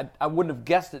 I wouldn't have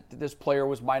guessed that this player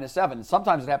was -7. And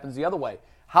sometimes it happens the other way.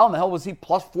 How in the hell was he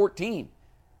plus 14?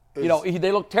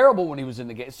 They looked terrible when he was in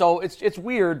the game. So it's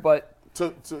weird, but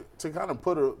to kind of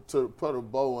put a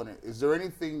bow on it, is there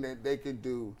anything that they could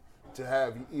do to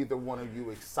have either one of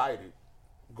you excited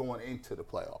going into the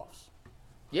playoffs?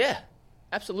 Yeah,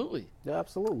 absolutely. Yeah,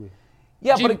 absolutely.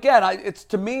 Yeah, but again,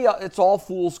 to me, it's all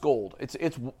fool's gold.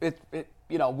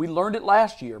 We learned it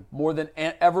last year more than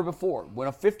ever before. When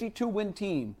a 52-win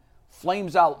team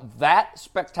flames out that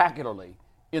spectacularly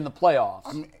in the playoffs,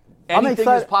 anything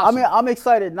is possible. I'm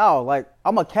excited now. Like,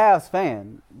 I'm a Cavs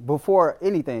fan before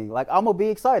anything. Like, I'm gonna be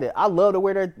excited. I love the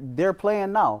way they're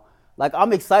playing now. Like,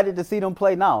 I'm excited to see them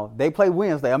play now. They play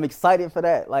Wednesday. I'm excited for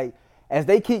that. Like, as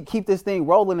they keep this thing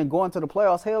rolling and going to the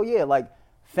playoffs, hell yeah. Like,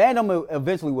 fandom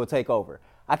eventually will take over.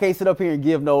 I can't sit up here and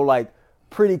give no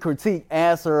pretty critique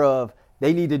answer of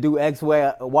they need to do X,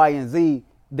 Y, and Z.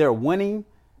 They're winning.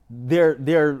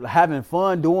 They're having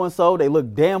fun doing so. They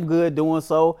look damn good doing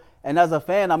so. And as a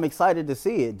fan, I'm excited to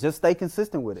see it. Just stay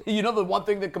consistent with it. You know the one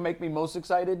thing that can make me most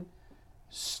excited?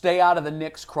 Stay out of the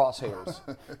Knicks' crosshairs.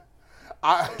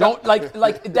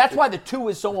 That's why the 2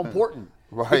 is so important.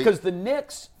 Right. Because the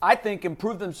Knicks, I think,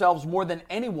 improved themselves more than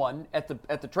anyone at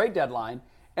the trade deadline.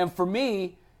 And for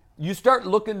me, you start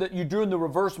looking you're doing the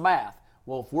reverse math.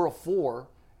 Well, if we're a 4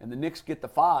 and the Knicks get the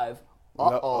 5,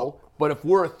 But if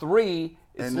we're a 3,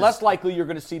 it's less likely you're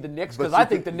going to see the Knicks because I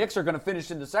think the Knicks are going to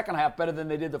finish in the second half better than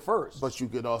they did the first. But you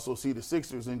could also see the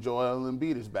Sixers and Joel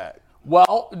Embiid is back.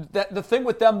 Well, the thing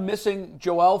with them missing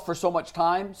Joel for so much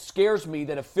time scares me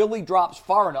that if Philly drops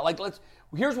far enough,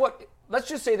 let's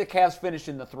just say the Cavs finish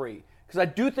in the 3. Because I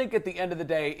do think at the end of the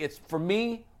day, it's, for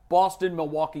me, Boston,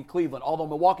 Milwaukee, Cleveland, although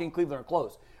Milwaukee and Cleveland are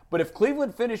close. But if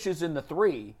Cleveland finishes in the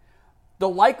 3, the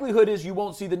likelihood is you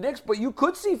won't see the Knicks, but you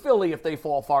could see Philly if they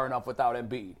fall far enough without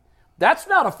Embiid. That's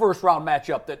not a first-round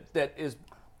matchup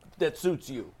that suits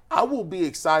you. I will be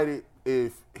excited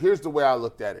if, here's the way I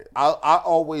looked at it. I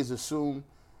always assume,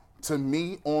 to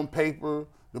me, on paper,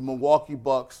 the Milwaukee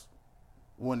Bucks,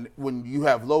 when you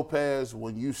have Lopez,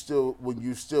 when you still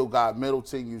got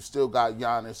Middleton, you still got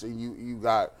Giannis, and you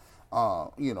got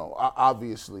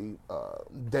obviously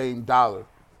Dame Dollar.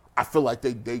 I feel like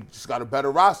they just got a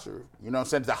better roster. You know what I'm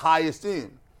saying? It's the highest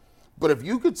end. But if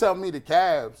you could tell me the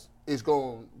Cavs is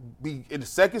going to be in the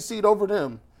second seed over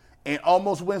them and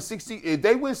almost win 60, if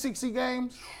they win 60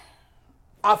 games,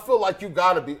 I feel like you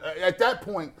got to be. At that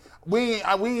point, we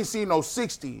ain't seen no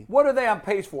 60. What are they on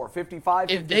pace for, 55,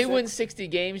 56? If they win 60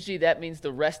 games, G, that means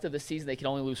the rest of the season they can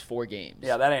only lose 4 games.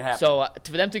 Yeah, that ain't happening. So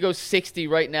for them to go 60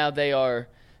 right now, they are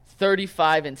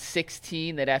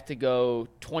 35-16. They'd have to go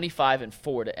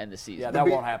 25-4 to end the season. Yeah, that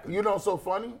won't happen. You know what's so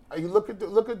funny? You look at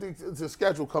the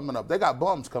schedule coming up. They got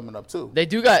bums coming up too. They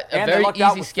do got a very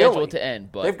easy schedule to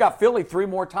end, but they've got Philly 3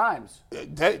 more times.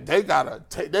 They got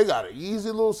an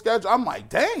easy little schedule. I'm like,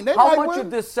 dang, they How might much win.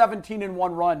 of this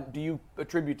 17-1 run do you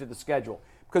attribute to the schedule?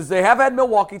 Because they have had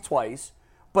Milwaukee twice,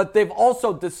 but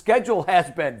the schedule has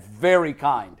been very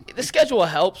kind. The schedule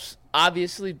helps.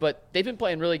 obviously, but they've been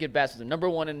playing really good basketball. They're number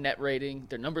 1 in net rating.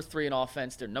 They're number 3 in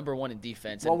offense. They're number 1 in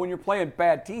defense. Well, when you're playing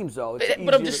bad teams, though, it's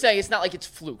but I'm just saying it's not like it's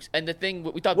flukes. And the thing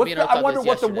we talked about, I wonder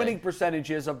what the winning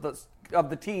percentage is of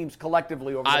the teams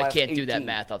collectively over the last 18. I can't do that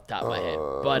math off the top of my head.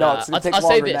 But no, I'll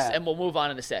say this, and we'll move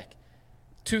on in a sec.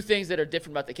 2 things that are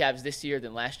different about the Cavs this year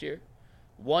than last year.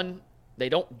 One, they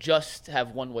don't just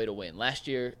have one way to win. Last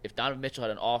year, if Donovan Mitchell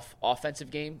had an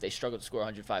offensive game, they struggled to score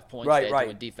 105 points. They had to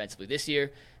win defensively. This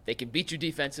year, they can beat you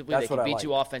defensively. They can beat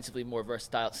you offensively, more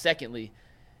versatile. Secondly,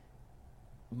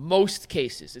 most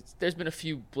cases, there's been a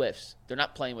few blips. They're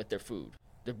not playing with their food.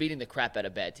 They're beating the crap out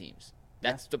of bad teams.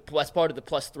 That's part of the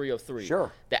plus 303.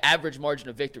 Sure. The average margin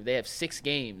of victory, they have 6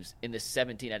 games in this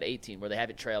 17 out of 18 where they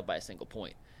haven't trailed by a single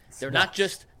point. They're not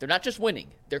just winning.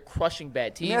 They're crushing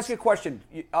bad teams. Let me ask you a question.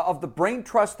 Of the brain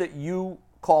trust that you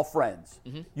call friends,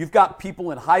 you've got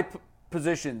people in high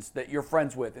positions that you're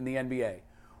friends with in the NBA.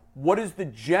 What is the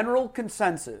general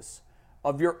consensus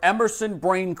of your Emerson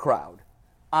brain crowd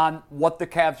on what the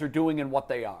Cavs are doing and what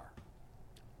they are?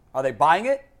 Are they buying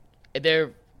it?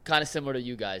 They're kind of similar to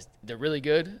you guys. They're really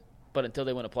good, but until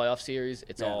they win a playoff series,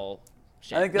 it's all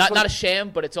sham. Not a sham,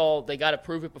 but it's all they got to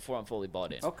prove it before I'm fully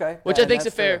bought in. Okay, which I think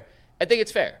is fair. I think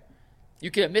it's fair.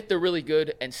 You can admit they're really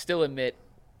good and still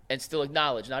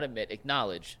acknowledge.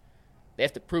 They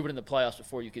have to prove it in the playoffs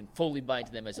before you can fully buy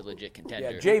into them as a legit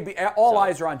contender. Yeah, JB. All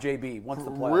eyes are on JB once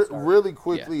the playoffs start. Really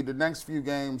quickly, the next few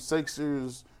games: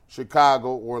 Sixers,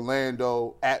 Chicago,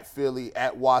 Orlando, at Philly,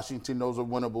 at Washington. Those are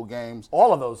winnable games.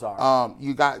 All of those are.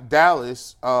 You got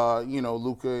Dallas,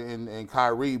 Luka and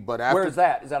Kyrie. But where is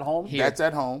that? Is that home? That's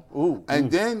at home. Ooh. And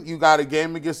then you got a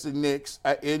game against the Knicks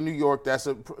in New York. That's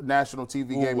a national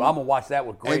TV game. I'm gonna watch that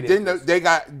with great interest.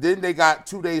 And then they got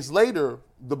 2 days later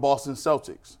the Boston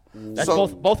Celtics. That's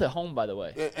both at home, by the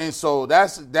way. And so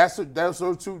that's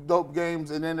those 2 dope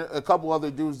games, and then a couple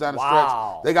other dudes down the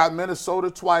stretch. They got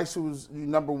Minnesota twice, who's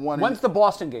number 1. When's the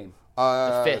Boston game?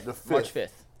 The 5th. March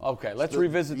 5th. Okay, let's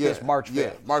revisit this March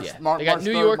 5th. They got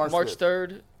New York March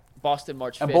 3rd, Boston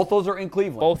March 5th. And both those are in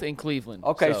Cleveland. Both in Cleveland.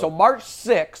 Okay, so March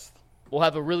 6th. We'll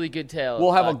have a really good tale.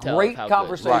 We'll have a great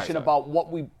conversation about what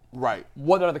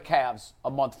are the Cavs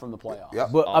a month from the playoffs.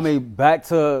 Yep. But, I mean, back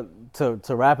to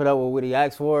wrap it up with what he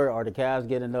asked for, are the Cavs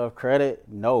getting enough credit?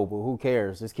 No, but who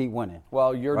cares? Just keep winning.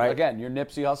 Well, you're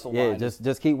Nipsey Hussle line. Yeah,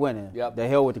 just keep winning. Yep. The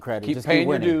hell with the credit. Keep paying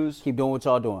your dues. Keep doing what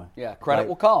y'all doing. Yeah, credit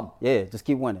will come. Yeah, just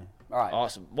keep winning. All right.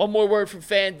 Awesome. One more word from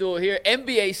FanDuel here.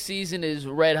 NBA season is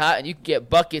red hot, and you can get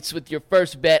buckets with your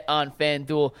first bet on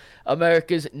FanDuel,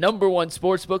 America's #1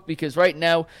 sportsbook, because right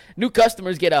now, new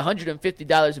customers get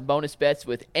 $150 in bonus bets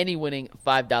with any winning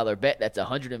 $5 bet. That's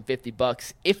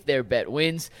 $150 if their bet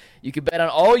wins. You can bet on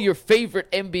all your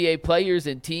favorite NBA players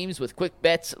and teams with quick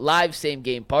bets, live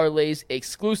same-game parlays,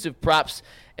 exclusive props,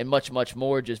 and much, much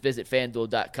more. Just visit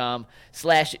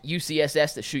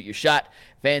FanDuel.com/UCSS to shoot your shot.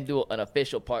 FanDuel, an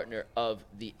official partner of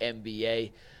the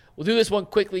NBA. We'll do this one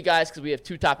quickly, guys, because we have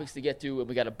 2 topics to get to, and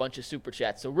we got a bunch of super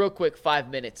chats. So real quick,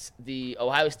 5 minutes. The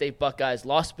Ohio State Buckeyes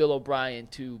lost Bill O'Brien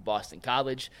to Boston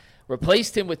College,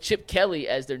 replaced him with Chip Kelly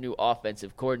as their new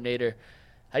offensive coordinator.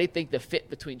 How do you think the fit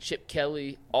between Chip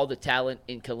Kelly, all the talent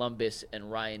in Columbus,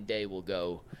 and Ryan Day will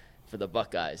go for the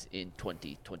Buckeyes in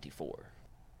 2024?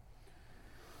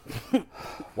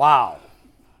 Wow.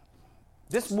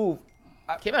 This move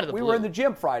came out of the blue. We were in the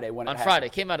gym Friday when it happened. On Friday,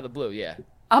 came out of the blue, yeah.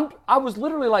 I was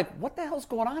literally like, what the hell's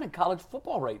going on in college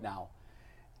football right now?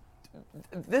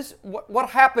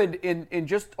 What happened in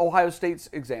just Ohio State's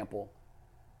example,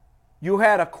 you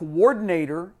had a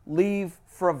coordinator leave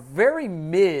for a very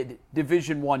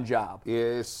mid-Division I job.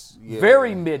 Yes. Yeah.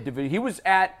 Very mid-division. He was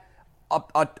at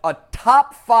a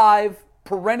top 5,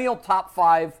 perennial top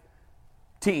 5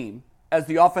 team as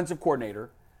the offensive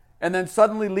coordinator, and then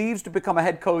suddenly leaves to become a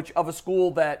head coach of a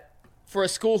school that... For a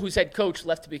school whose head coach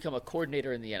left to become a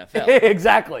coordinator in the NFL.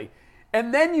 Exactly.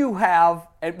 And then you have,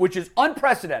 which is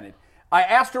unprecedented. I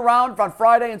asked around on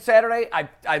Friday and Saturday. I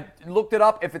looked it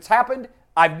up. If it's happened,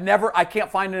 I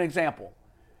can't find an example.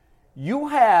 You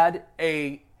had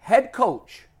a head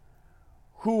coach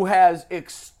who has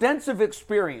extensive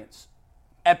experience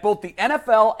at both the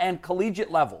NFL and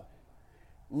collegiate level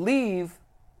leave.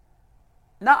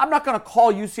 Now, I'm not going to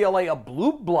call UCLA a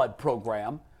blue blood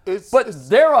program, but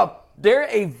they're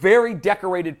a very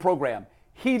decorated program.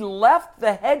 He left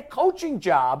the head coaching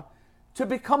job to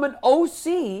become an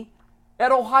OC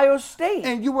at Ohio State.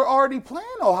 And you were already playing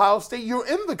Ohio State. You're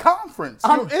in the conference.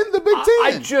 You're in the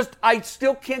Big Ten. I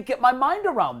still can't get my mind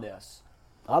around this.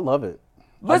 I love it.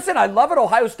 Listen, I love it.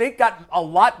 Ohio State got a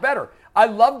lot better. I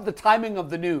loved the timing of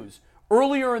the news.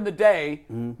 Earlier in the day,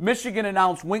 Michigan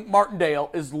announced Wink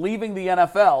Martindale is leaving the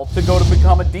NFL to go to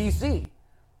become a DC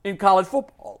in college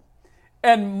football.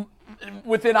 And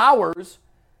within hours,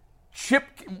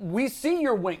 we see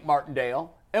your Wink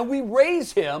Martindale, and we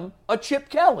raise him a Chip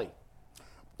Kelly.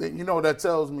 You know what that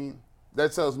tells me?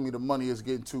 That tells me the money is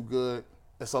getting too good.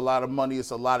 It's a lot of money.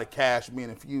 It's a lot of cash being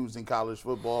infused in college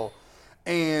football.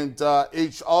 And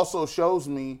it also shows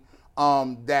me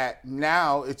that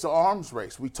now it's an arms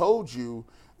race. We told you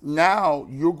now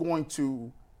you're going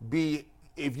to be,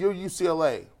 if you're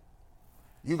UCLA,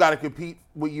 you got to compete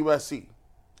with USC.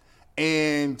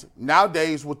 And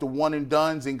nowadays with the one and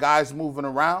dones and guys moving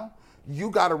around, you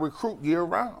got to recruit year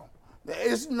round.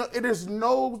 It is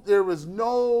not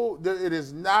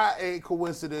a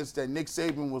coincidence that Nick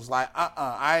Saban was like,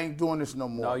 I ain't doing this no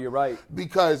more. No, you're right.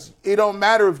 Because it don't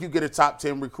matter if you get a top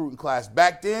 10 recruiting class.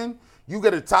 Back then, you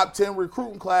get a top 10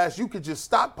 recruiting class, you could just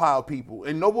stockpile people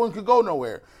and no one could go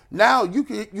nowhere. Now you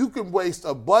can waste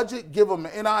a budget, give him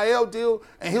an NIL deal,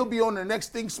 and he'll be on the next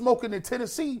thing smoking in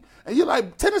Tennessee. And you're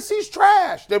like, Tennessee's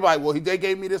trash. They're like, well, they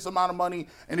gave me this amount of money,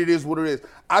 and it is what it is.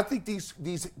 I think these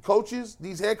coaches,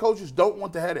 these head coaches, don't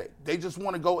want the headache. They just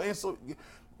want to go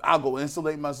I'll go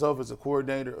insulate myself as a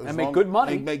coordinator. And make good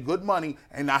money. Make good money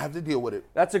and not have to deal with it.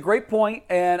 That's a great point,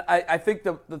 and I think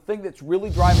the thing that's really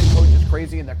driving coaches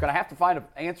crazy, and they're going to have to find an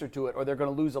answer to it or they're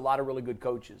going to lose a lot of really good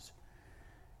coaches.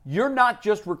 You're not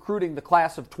just recruiting the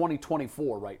class of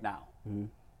 2024 right now. Mm-hmm.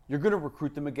 You're going to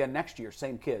recruit them again next year,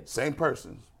 same kids. Same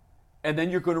persons. And then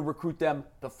you're going to recruit them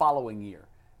the following year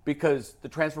because the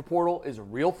transfer portal is a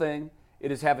real thing.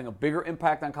 It is having a bigger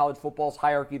impact on college football's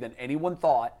hierarchy than anyone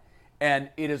thought. And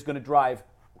it is going to drive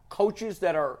coaches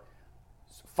that are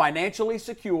financially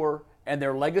secure and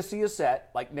their legacy is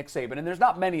set, like Nick Saban. And there's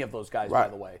not many of those guys, by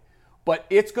the way. But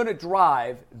it's going to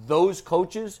drive those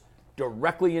coaches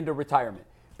directly into retirement.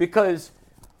 Because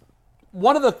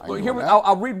one of the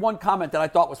I'll read one comment that I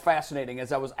thought was fascinating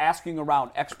as I was asking around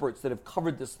experts that have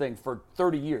covered this thing for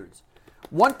 30 years.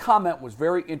 One comment was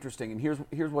very interesting, and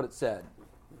here's what it said.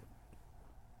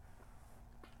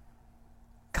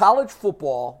 College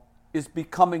football is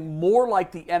becoming more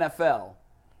like the NFL,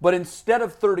 but instead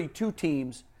of 32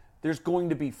 teams, there's going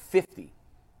to be 50.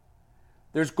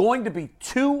 There's going to be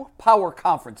 2 power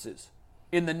conferences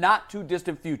in the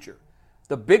not-too-distant future,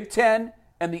 the Big Ten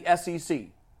and the SEC.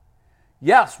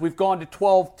 Yes, we've gone to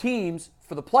 12 teams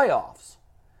for the playoffs,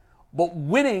 but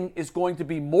winning is going to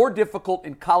be more difficult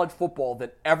in college football than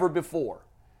ever before.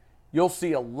 You'll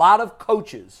see a lot of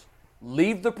coaches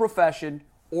leave the profession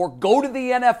or go to the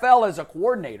NFL as a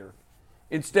coordinator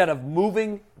instead of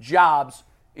moving jobs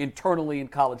internally in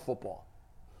college football.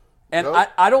 And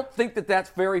I don't think that that's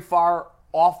very far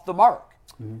off the mark.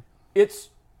 Mm-hmm. It's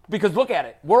because look at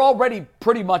it. We're already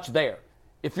pretty much there.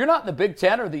 If you're not in the Big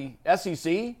Ten or the SEC,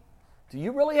 do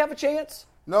you really have a chance?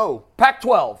 No.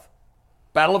 Pac-12,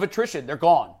 battle of attrition, they're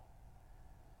gone.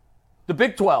 The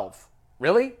Big 12,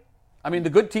 really? I mean, the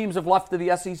good teams have left to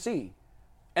the SEC.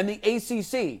 And the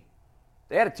ACC,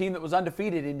 they had a team that was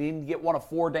undefeated and didn't get one of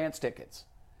 4 dance tickets.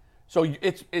 So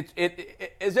it's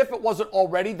as if it wasn't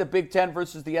already the Big Ten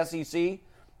versus the SEC.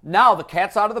 Now the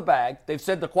cat's out of the bag. They've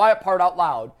said the quiet part out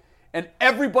loud, and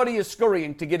everybody is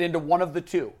scurrying to get into one of the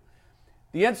 2.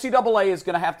 The NCAA is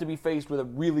going to have to be faced with a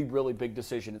really, really big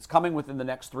decision. It's coming within the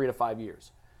next 3 to 5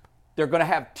 years. They're going to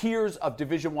have tiers of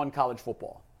Division I college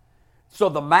football. So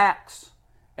the MACs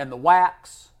and the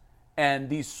WACs and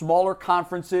these smaller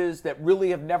conferences that really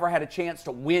have never had a chance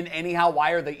to win anyhow,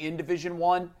 why are they in Division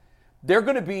I? They're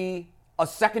going to be a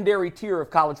secondary tier of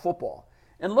college football.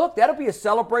 And look, that'll be a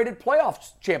celebrated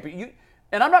playoff champion.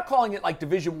 And I'm not calling it like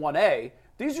Division 1A.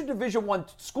 These are Division I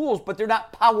schools, but they're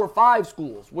not Power 5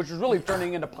 schools, which is really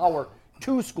turning into Power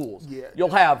 2 schools. Yeah. You'll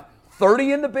have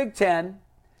 30 in the Big Ten.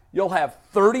 You'll have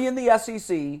 30 in the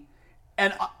SEC.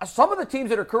 And some of the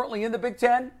teams that are currently in the Big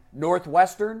Ten,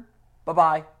 Northwestern,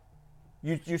 bye-bye.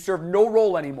 You serve no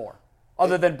role anymore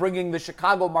other than bringing the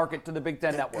Chicago market to the Big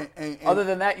Ten network. Other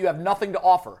than that, you have nothing to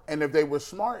offer. And if they were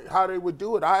smart, how they would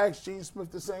do it, I asked Gene Smith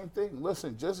the same thing.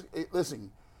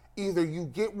 Listen, either you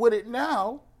get with it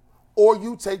now or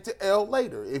you take the L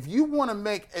later. If you want to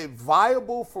make it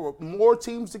viable for more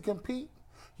teams to compete,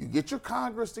 you get your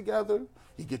Congress together,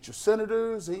 you get your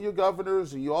senators and your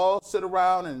governors, and you all sit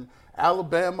around in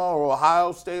Alabama or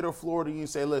Ohio State or Florida, and you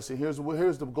say, listen, here's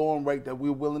the going rate that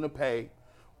we're willing to pay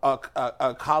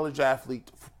a college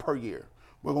athlete per year.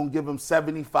 We're going to give them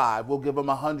 $75,000. We'll give them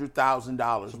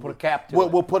 $100,000. So put a cap to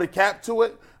it. We'll put a cap to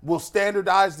it. We'll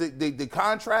standardize the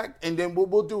contract, and then what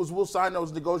we'll do is we'll sign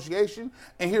those negotiations.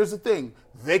 And here's the thing.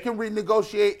 They can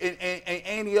renegotiate and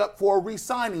ante up for a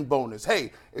re-signing bonus.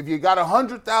 Hey, if you got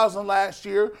 $100,000 last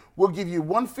year, we'll give you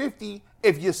 $150,000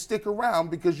 if you stick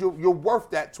around because you're worth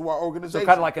that to our organization. So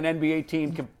kind of like an NBA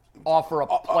team can offer a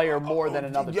player more than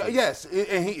another team. Yes,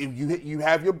 and you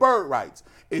have your bird rights.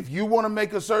 If you want to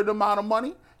make a certain amount of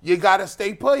money, you got to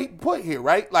stay put here,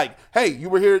 right? Like, hey, you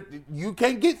were here, you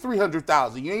can't get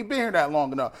 $300,000. You ain't been here that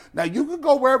long enough. Now, you can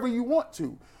go wherever you want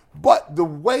to. But the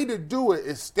way to do it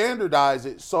is standardize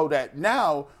it so that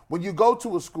now when you go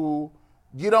to a school,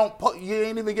 you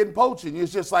ain't even getting poaching.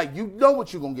 It's just like you know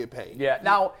what you're going to get paid. Yeah.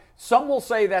 Now, some will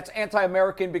say that's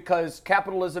anti-American because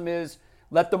capitalism is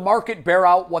let the market bear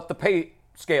out what the pay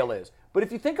scale is. But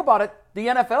if you think about it, the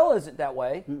NFL isn't that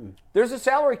way. There's a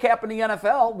salary cap in the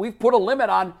NFL. We've put a limit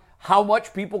on how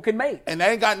much people can make. And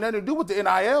that ain't got nothing to do with the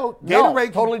NIL.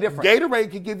 Gatorade, totally different. Gatorade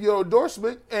can give you an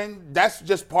endorsement, and that's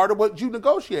just part of what you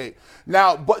negotiate.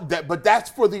 Now, but that's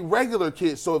for the regular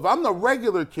kids. So if I'm the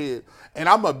regular kid and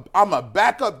I'm a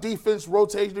backup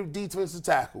rotating defensive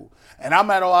tackle, and I'm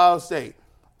at Ohio State,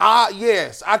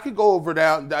 yes, I could go over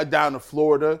down to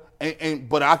Florida,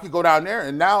 but I could go down there,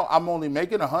 and now I'm only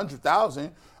making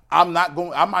 $100,000. I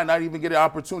might not even get an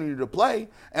opportunity to play,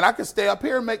 and I can stay up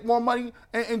here and make more money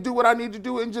and do what I need to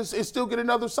do and still get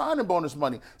another signing bonus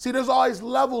money. See, there's always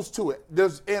levels to it.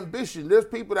 There's ambition. There's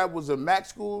people that was in MAC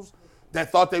schools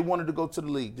that thought they wanted to go to the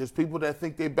league. There's people that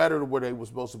think they're better than where they were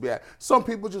supposed to be at. Some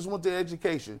people just want their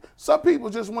education. Some people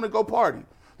just want to go party.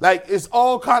 Like, it's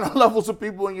all kind of levels of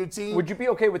people in your team. Would you be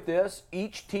okay with this?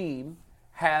 Each team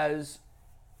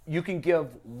you can give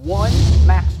one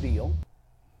max deal,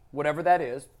 whatever that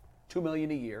is, $2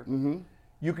 million a year. Mm-hmm.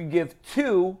 You can give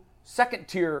two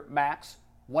second-tier max,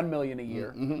 $1 million a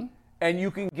year. Mm-hmm. And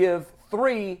you can give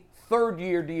three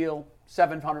third-year deal,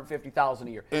 $750,000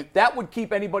 a year. That would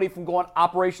keep anybody from going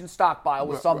Operation Stockpile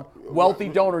with some wealthy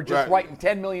donor just writing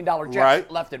 $10 million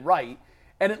checks left and right.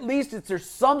 And at least there's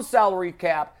some salary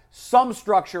cap, some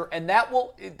structure, and that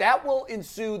will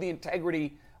ensue the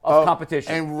integrity of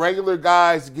competition. And regular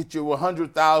guys get you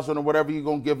 $100,000 or whatever you're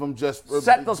gonna give them. Just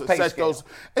set those pay scales.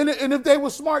 And if they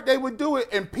were smart, they would do it,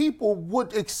 and people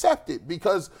would accept it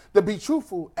because, to be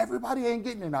truthful, everybody ain't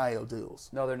getting NIL deals.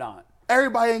 No, they're not.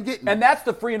 Everybody ain't getting. And that's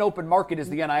the free and open market is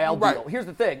the NIL deal. Here's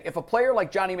the thing: if a player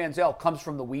like Johnny Manziel comes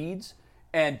from the weeds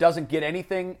and doesn't get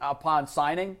anything upon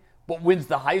signing, but wins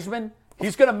the Heisman,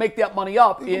 he's going to make that money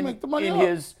up in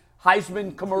his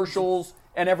Heisman commercials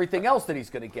and everything else that he's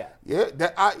going to get. Yeah,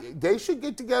 they should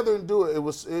get together and do it.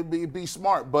 It'd be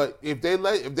smart. But if they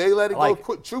let it go,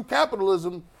 true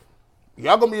capitalism,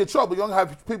 y'all gonna be in trouble. You're gonna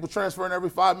have people transferring every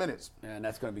 5 minutes. And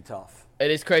that's gonna be tough. It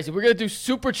is crazy. We're gonna do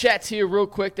super chats here real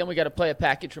quick. Then we got to play a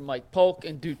package from Mike Polk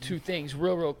and do two things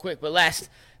real quick. But last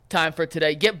time for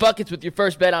today, get buckets with your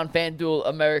first bet on FanDuel,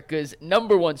 America's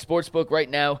 #1 sportsbook right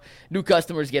now. New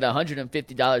customers get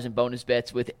 $150 in bonus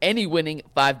bets with any winning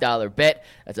 $5 bet.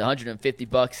 That's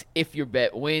 $150 if your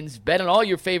bet wins. Bet on all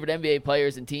your favorite NBA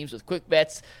players and teams with quick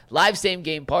bets, live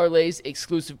same-game parlays,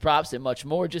 exclusive props, and much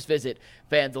more. Just visit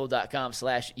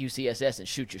FanDuel.com/UCSS and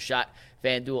shoot your shot.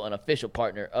 FanDuel, an official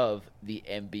partner of the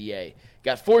NBA.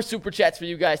 Got 4 super chats for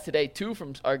you guys today. 2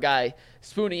 from our guy,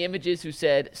 Spoonie Images, who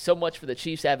said, so much for the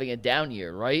Chiefs having a down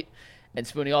year, right? And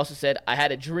Spoonie also said, I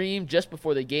had a dream just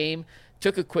before the game.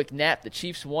 Took a quick nap. The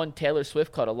Chiefs won. Taylor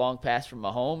Swift caught a long pass from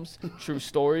Mahomes. True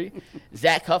story.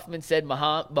 Zach Huffman said,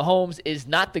 Mahomes is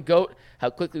not the GOAT.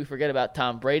 How quickly we forget about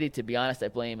Tom Brady. To be honest, I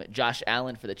blame Josh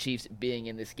Allen for the Chiefs being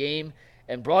in this game.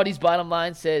 And Brody's bottom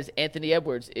line says Anthony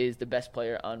Edwards is the best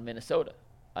player on Minnesota.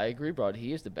 I agree, Brody.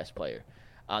 He is the best player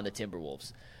on the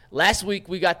Timberwolves. Last week,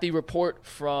 we got the report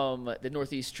from the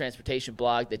Northeast Transportation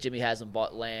blog that Jimmy Haslam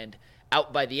bought land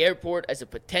out by the airport as a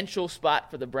potential spot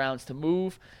for the Browns to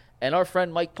move. And our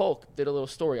friend Mike Polk did a little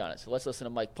story on it. So let's listen to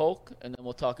Mike Polk, and then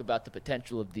we'll talk about the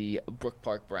potential of the Brook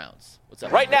Park Browns. What's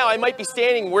up? Right now, I might be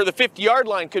standing where the 50-yard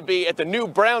line could be at the new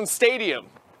Browns Stadium.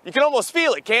 You can almost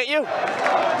feel it, can't you?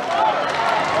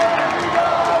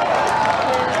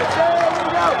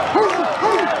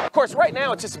 Of course, right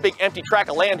now it's just a big empty tract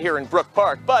of land here in Brook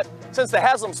Park, but since the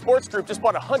Haslam Sports Group just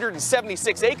bought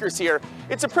 176 acres here,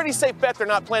 it's a pretty safe bet they're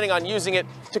not planning on using it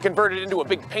to convert it into a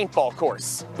big paintball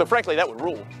course. Though frankly, that would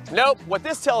rule. Nope, what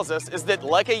this tells us is that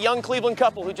like a young Cleveland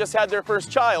couple who just had their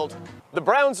first child, The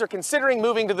Browns are considering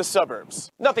moving to the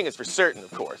suburbs. Nothing is for certain,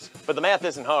 of course, but the math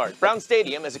isn't hard. Brown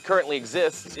Stadium, as it currently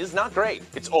exists, is not great.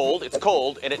 It's old, it's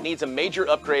cold, and it needs a major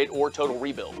upgrade or total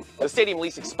rebuild. The stadium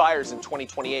lease expires in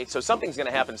 2028, so something's going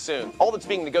to happen soon. All that's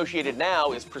being negotiated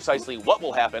now is precisely what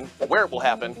will happen, where it will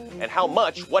happen, and how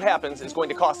much what happens is going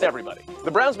to cost everybody.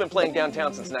 The Browns have been playing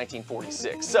downtown since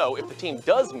 1946, so if the team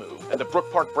does move and the Brook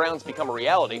Park Browns become a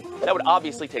reality, that would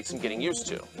obviously take some getting used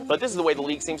to. But this is the way the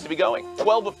league seems to be going.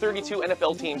 12 of 32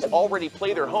 NFL teams already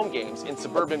play their home games in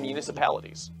suburban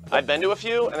municipalities. I've been to a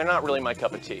few, and they're not really my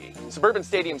cup of tea. Suburban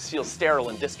stadiums feel sterile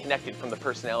and disconnected from the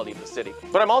personality of the city.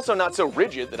 But I'm also not so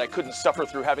rigid that I couldn't suffer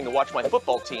through having to watch my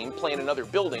football team play in another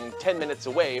building 10 minutes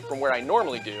away from where I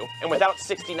normally do, and without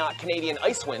 60-knot Canadian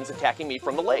ice winds attacking me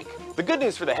from the lake. The good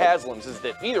news for the Haslams is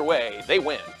that either way, they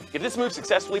win. If this move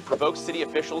successfully provokes city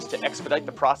officials to expedite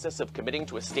the process of committing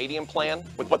to a stadium plan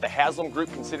with what the Haslam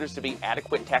Group considers to be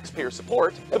adequate taxpayer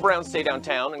support, the Browns stay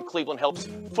downtown and Cleveland helps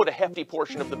foot a hefty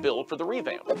portion of the bill for the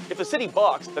revamp. If the city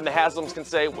balks, then the Haslams can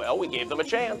say, well, we gave them a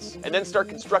chance, and then start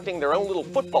constructing their own little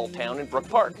football town in Brook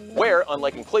Park, where,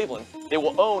 unlike in Cleveland, they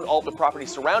will own all the property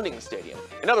surrounding the stadium.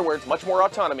 In other words, much more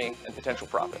autonomy and potential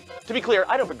profit. To be clear,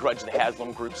 I don't begrudge the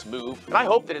Haslam Group's move, and I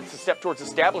hope that it's a step towards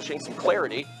establishing some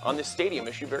clarity on this stadium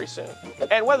issue very soon.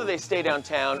 And whether they stay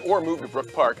downtown or move to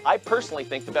Brook Park, I personally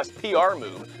think the best PR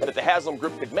move that the Haslam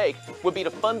Group could make would be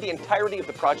to fund the entirety of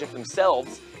the project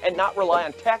themselves and not rely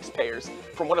on taxpayers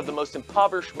from one of the most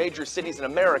impoverished major cities in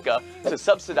America to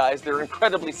subsidize their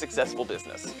incredibly successful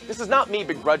business. This is not me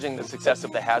begrudging the success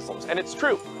of the Haslams, and it's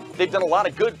true. They've done a lot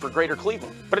of good for Greater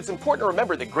Cleveland. But it's important to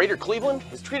remember that Greater Cleveland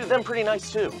has treated them pretty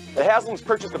nice too. The Haslams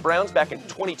purchased the Browns back in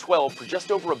 2012 for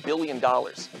just over $1 billion.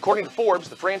 According to Forbes,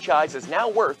 the franchise is now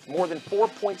worth more than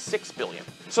 $4.6 billion.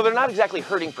 So they're not exactly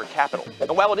hurting for capital. And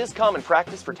while it is common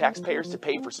practice for taxpayers to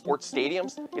pay for sports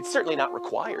stadiums, it's certainly not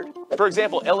required. For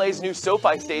example, LA's new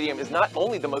SoFi Stadium is not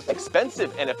only the most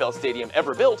expensive NFL stadium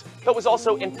ever built, but was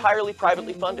also entirely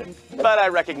privately funded. But I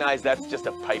recognize that's just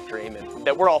a pipe dream and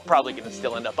that we're all probably going to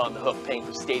still end up on the hook paying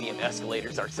for stadium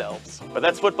escalators ourselves. But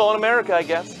that's football in America, I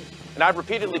guess. And I've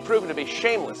repeatedly proven to be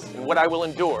shameless in what I will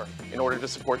endure in order to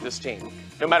support this team,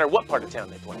 no matter what part of town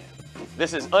they play in.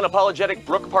 This is unapologetic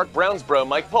Brook Park Browns bro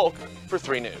Mike Polk for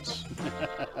 3 News.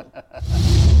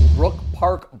 Brook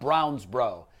Park Browns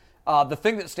bro. The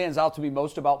thing that stands out to me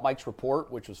most about Mike's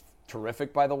report, which was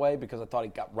terrific, by the way, because I thought he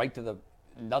got right to the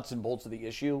nuts and bolts of the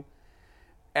issue.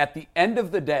 At the end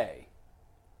of the day,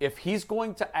 if he's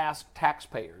going to ask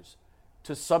taxpayers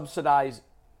to subsidize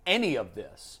any of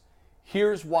this,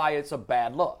 here's why it's a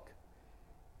bad look.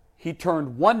 He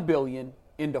turned $1 billion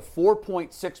into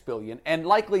 $4.6 billion, and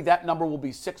likely that number will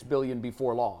be $6 billion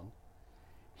before long.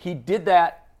 He did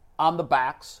that on the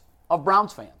backs of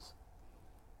Browns fans.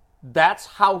 That's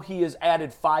how he has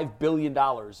added $5 billion,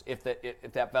 if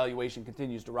that valuation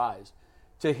continues to rise,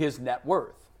 to his net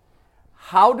worth.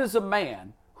 How does a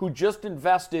man who just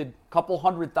invested a couple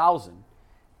 $100,000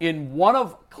 in one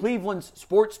of Cleveland's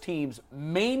sports team's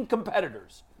main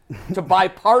competitors to buy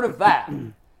part of that,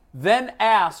 then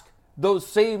ask those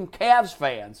same Cavs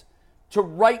fans to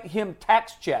write him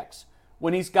tax checks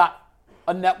when he's got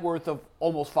a net worth of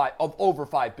over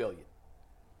 $5 billion?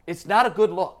 It's not a good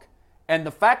look. And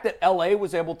the fact that LA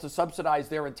was able to subsidize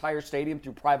their entire stadium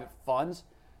through private funds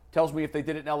tells me if they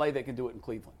did it in LA, they can do it in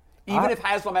Cleveland. Even if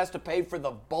Haslam has to pay for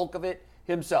the bulk of it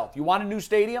himself. You want a new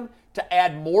stadium to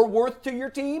add more worth to your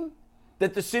team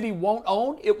that the city won't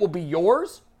own? It will be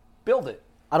yours? Build it.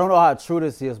 I don't know how true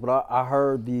this is, but I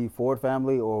heard the Ford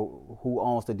family, or who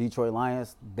owns the Detroit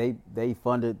Lions, they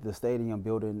funded the stadium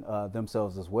building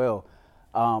themselves as well.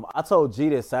 I told G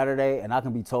this Saturday, and I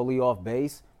can be totally off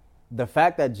base. The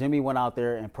fact that Jimmy went out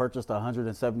there and purchased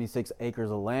 176 acres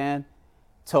of land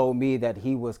told me that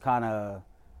he was kind of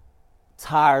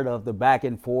tired of the back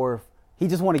and forth. He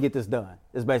just want to get this done,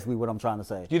 is basically what I'm trying to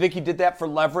say. Do you think he did that for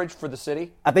leverage for the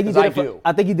city? I think he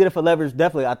did it for leverage,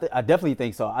 definitely. I definitely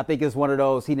think so. I think it's one of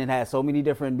those, he didn't have so many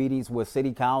different meetings with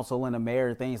city council and the mayor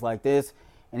and things like this.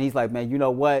 And he's like, man, you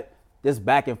know what? This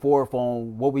back and forth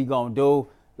on what we going to do,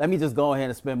 let me just go ahead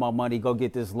and spend my money, go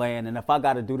get this land. And if I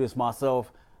got to do this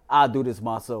myself, I'll do this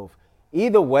myself.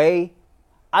 Either way,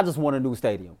 I just want a new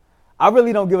stadium. I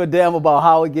really don't give a damn about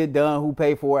how it get done, who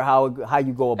pay for it, how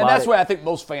you go about it. And that's why I think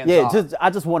most fans are. I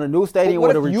just want a new stadium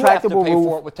with a retractable roof. What if you have to pay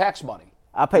for it with tax money?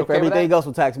 I pay for everything else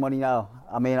with tax money now.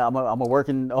 I mean, I'm a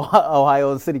working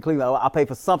Ohio City, Cleveland. I pay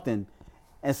for something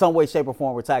in some way, shape, or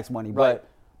form with tax money. Right. But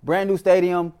brand new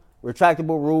stadium,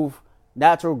 retractable roof,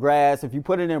 natural grass. If you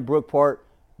put it in Brook Park,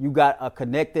 you got a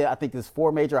connected, I think there's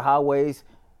 4 major highways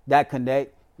that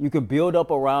connect. You can build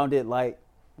up around it, like,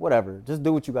 whatever. Just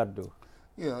do what you got to do.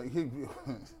 you know,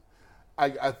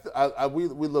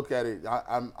 we look at it.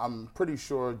 I'm pretty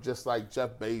sure, just like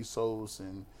Jeff Bezos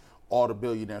and all the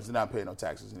billionaires, they're not paying no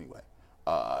taxes anyway.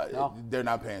 No. They're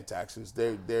not paying taxes.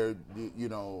 They're you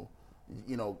know,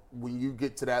 when you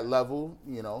get to that level,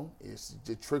 you know, it's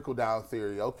the trickle down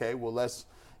theory. Okay, well, let's,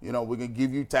 you know, we're gonna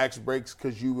give you tax breaks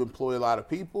because you employ a lot of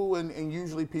people, and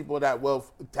usually people of that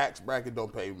wealth tax bracket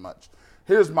don't pay much.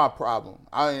 Here's my problem.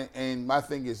 And my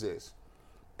thing is this: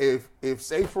 if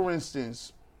say for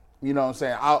instance, you know what I'm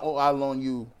saying, I loan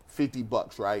you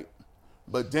 $50, right?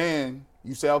 But then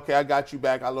you say, okay, I got you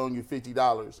back, I loan you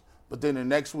 $50. But then the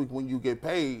next week when you get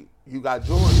paid, you got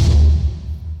Jordans.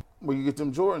 Where you get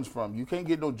them Jordans from? You can't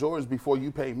get no Jordans before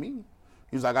you pay me.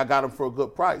 He's like, I got them for a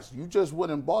good price. You just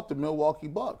went and bought the Milwaukee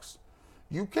Bucks.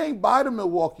 You can't buy the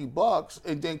Milwaukee Bucks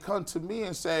and then come to me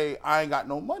and say, I ain't got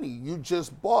no money. You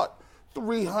just bought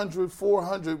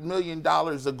 $300-400 million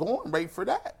of going rate for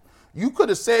that. You could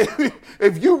have said,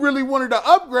 if you really wanted to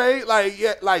upgrade,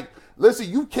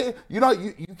 listen, you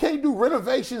can't do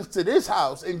renovations to this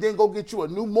house and then go get you a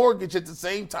new mortgage at the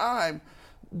same time.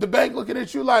 The bank looking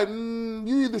at you like,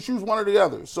 you either choose one or the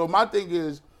other. So my thing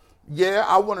is, yeah,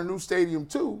 I want a new stadium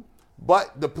too,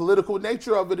 but the political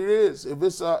nature of it is, if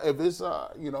it's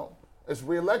it's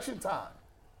re-election time.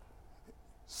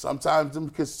 Sometimes them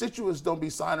constituents don't be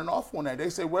signing off on that. They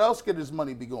say, where else could this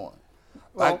money be going?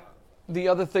 Well, the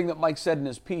other thing that Mike said in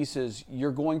his piece is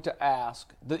you're going to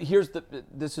ask,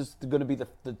 this is going to be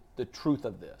the truth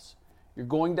of this. You're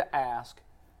going to ask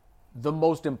the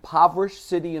most impoverished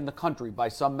city in the country by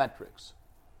some metrics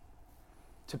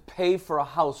to pay for a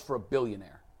house for a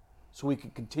billionaire so he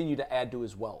can continue to add to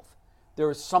his wealth. There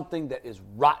is something that is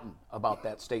rotten about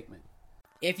that statement.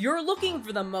 If you're looking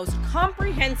for the most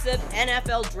comprehensive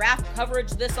NFL draft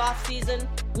coverage this offseason,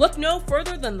 look no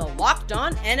further than the Locked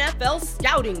On NFL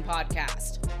Scouting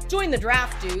Podcast. Join the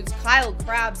draft dudes, Kyle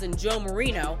Krabs and Joe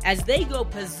Marino, as they go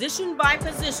position by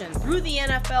position through the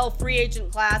NFL free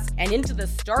agent class and into the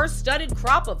star-studded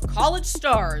crop of college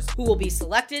stars who will be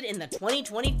selected in the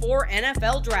 2024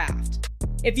 NFL Draft.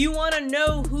 If you want to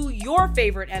know who your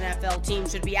favorite NFL team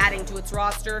should be adding to its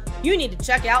roster, you need to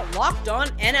check out Locked On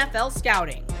NFL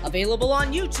Scouting, available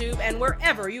on YouTube and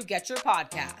wherever you get your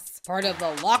podcasts. Part of the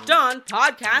Locked On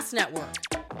Podcast Network,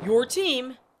 your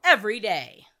team every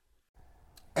day.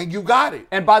 And you got it.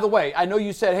 And by the way, I know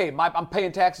you said, hey, I'm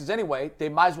paying taxes anyway. They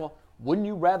might as well. Wouldn't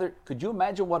you rather? Could you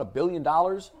imagine what $1 billion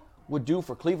would do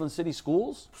for Cleveland City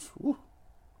schools? Ooh.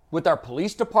 With our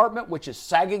police department, which is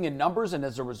sagging in numbers, and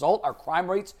as a result, our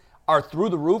crime rates are through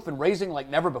the roof and raising like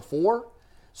never before.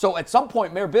 So at some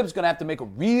point, Mayor Bibb's going to have to make a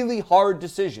really hard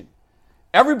decision.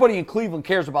 Everybody in Cleveland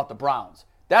cares about the Browns.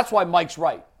 That's why Mike's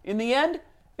right. In the end,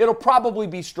 it'll probably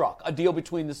be struck, a deal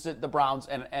between the Browns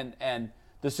and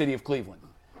the city of Cleveland.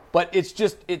 But it's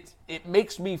just, it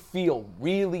makes me feel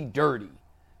really dirty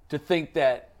to think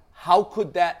that how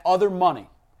could that other money,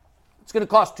 it's going to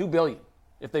cost $2 billion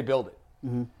if they build it.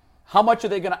 Mm-hmm. How much are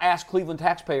they going to ask Cleveland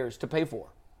taxpayers to pay for?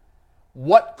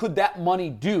 What could that money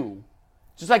do?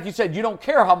 Just like you said, you don't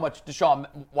care how much Deshaun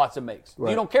Watson makes. Right.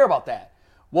 You don't care about that.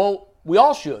 Well, we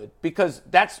all should, because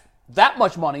that's that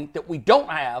much money that we don't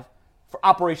have for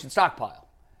Operation Stockpile.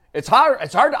 It's hard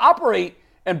to operate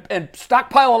and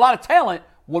stockpile a lot of talent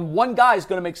when one guy is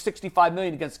going to make $65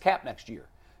 million against cap next year.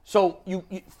 So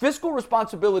fiscal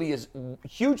responsibility is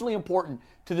hugely important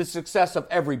to the success of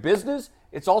every business.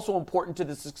 It's also important to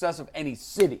the success of any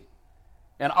city.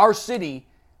 And our city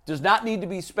does not need to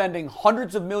be spending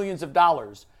hundreds of millions of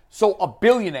dollars so a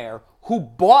billionaire who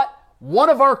bought one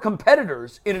of our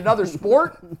competitors in another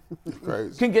sport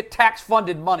can get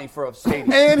tax-funded money for a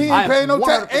stadium. And he ain't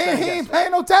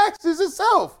paying no taxes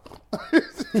himself.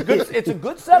 It's a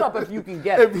good setup if you can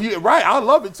get it. Right, I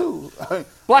love it too.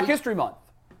 Black History Month.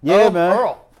 Yeah, man.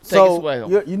 Earl.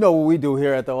 So, you know what we do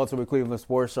here at the Ultimate Cleveland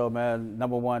Sports Show, man.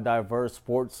 Number one diverse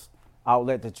sports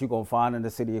outlet that you're going to find in the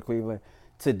city of Cleveland.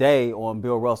 Today, on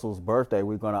Bill Russell's birthday,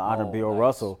 we're going to honor Bill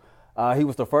Russell. He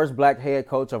was the first black head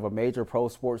coach of a major pro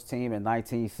sports team in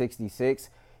 1966.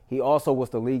 He also was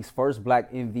the league's first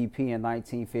black MVP in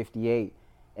 1958.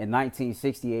 In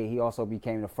 1968, he also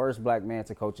became the first black man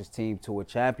to coach his team to a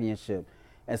championship.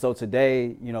 And so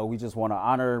today, you know, we just want to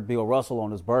honor Bill Russell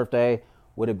on his birthday.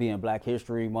 With it being Black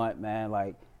History Month, man,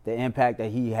 like the impact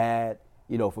that he had,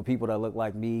 you know, for people that look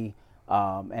like me,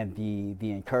 and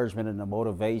the encouragement and the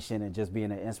motivation and just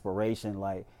being an inspiration,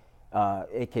 like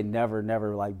it can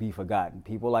never like be forgotten.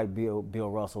 People like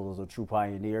Bill Russell is a true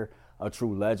pioneer, a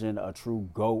true legend, a true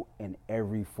GOAT in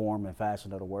every form and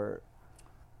fashion of the word.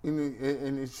 And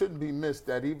it shouldn't be missed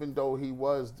that even though he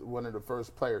was one of the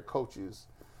first player coaches,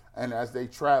 and as they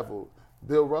traveled,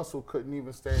 Bill Russell couldn't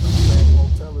even stay in the same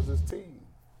hotel as his team.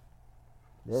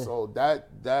 Yeah. So that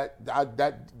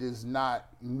is not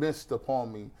missed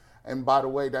upon me. And by the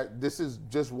way, that this is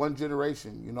just one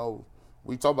generation. You know,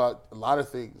 we talk about a lot of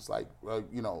things like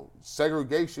you know,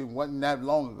 segregation wasn't that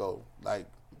long ago. Like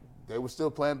they were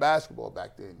still playing basketball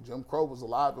back then. Jim Crow was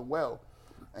alive and well,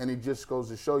 and it just goes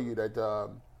to show you that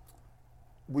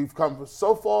we've come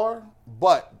so far,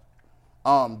 but.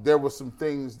 There were some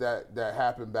things that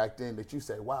happened back then that you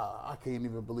say, wow, I can't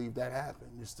even believe that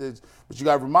happened. But you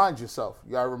got to remind yourself.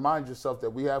 You got to remind yourself that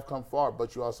we have come far,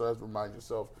 but you also have to remind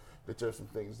yourself that there's some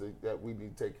things that we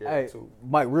need to take care of, too.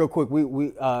 Mike, real quick,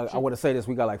 I want to say this.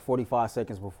 We got like 45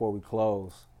 seconds before we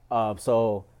close.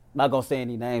 So I'm not going to say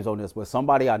any names on this, but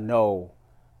somebody I know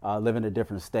live in a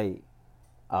different state,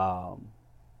 you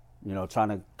know, trying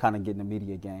to kind of get in the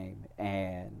media game,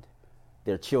 and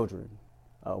their children,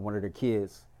 one of their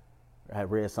kids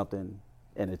had read something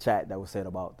in the chat that was said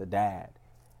about the dad,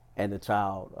 and the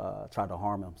child tried to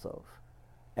harm himself.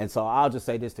 And so I'll just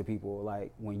say this to people,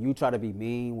 like, when you try to be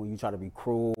mean, when you try to be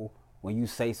cruel, when you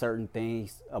say certain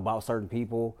things about certain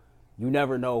people, you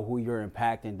never know who you're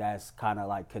impacting that's kind of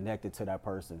like connected to that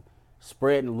person.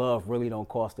 Spreading love really don't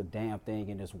cost a damn thing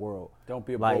in this world. Don't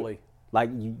be a bully.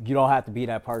 Like you don't have to be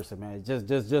that person, man.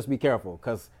 Just be careful,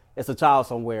 because it's a child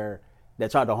somewhere that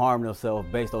tried to harm themselves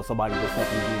based on somebody that's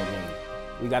simply being mean.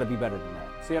 We got to be better than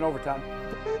that. See you in overtime.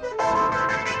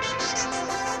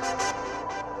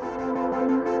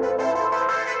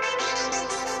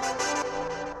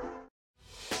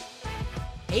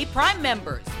 Hey, Prime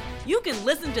members, you can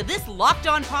listen to this Locked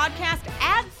On podcast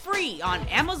ad-free on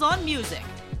Amazon Music.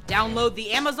 Download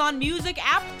the Amazon Music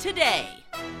app today.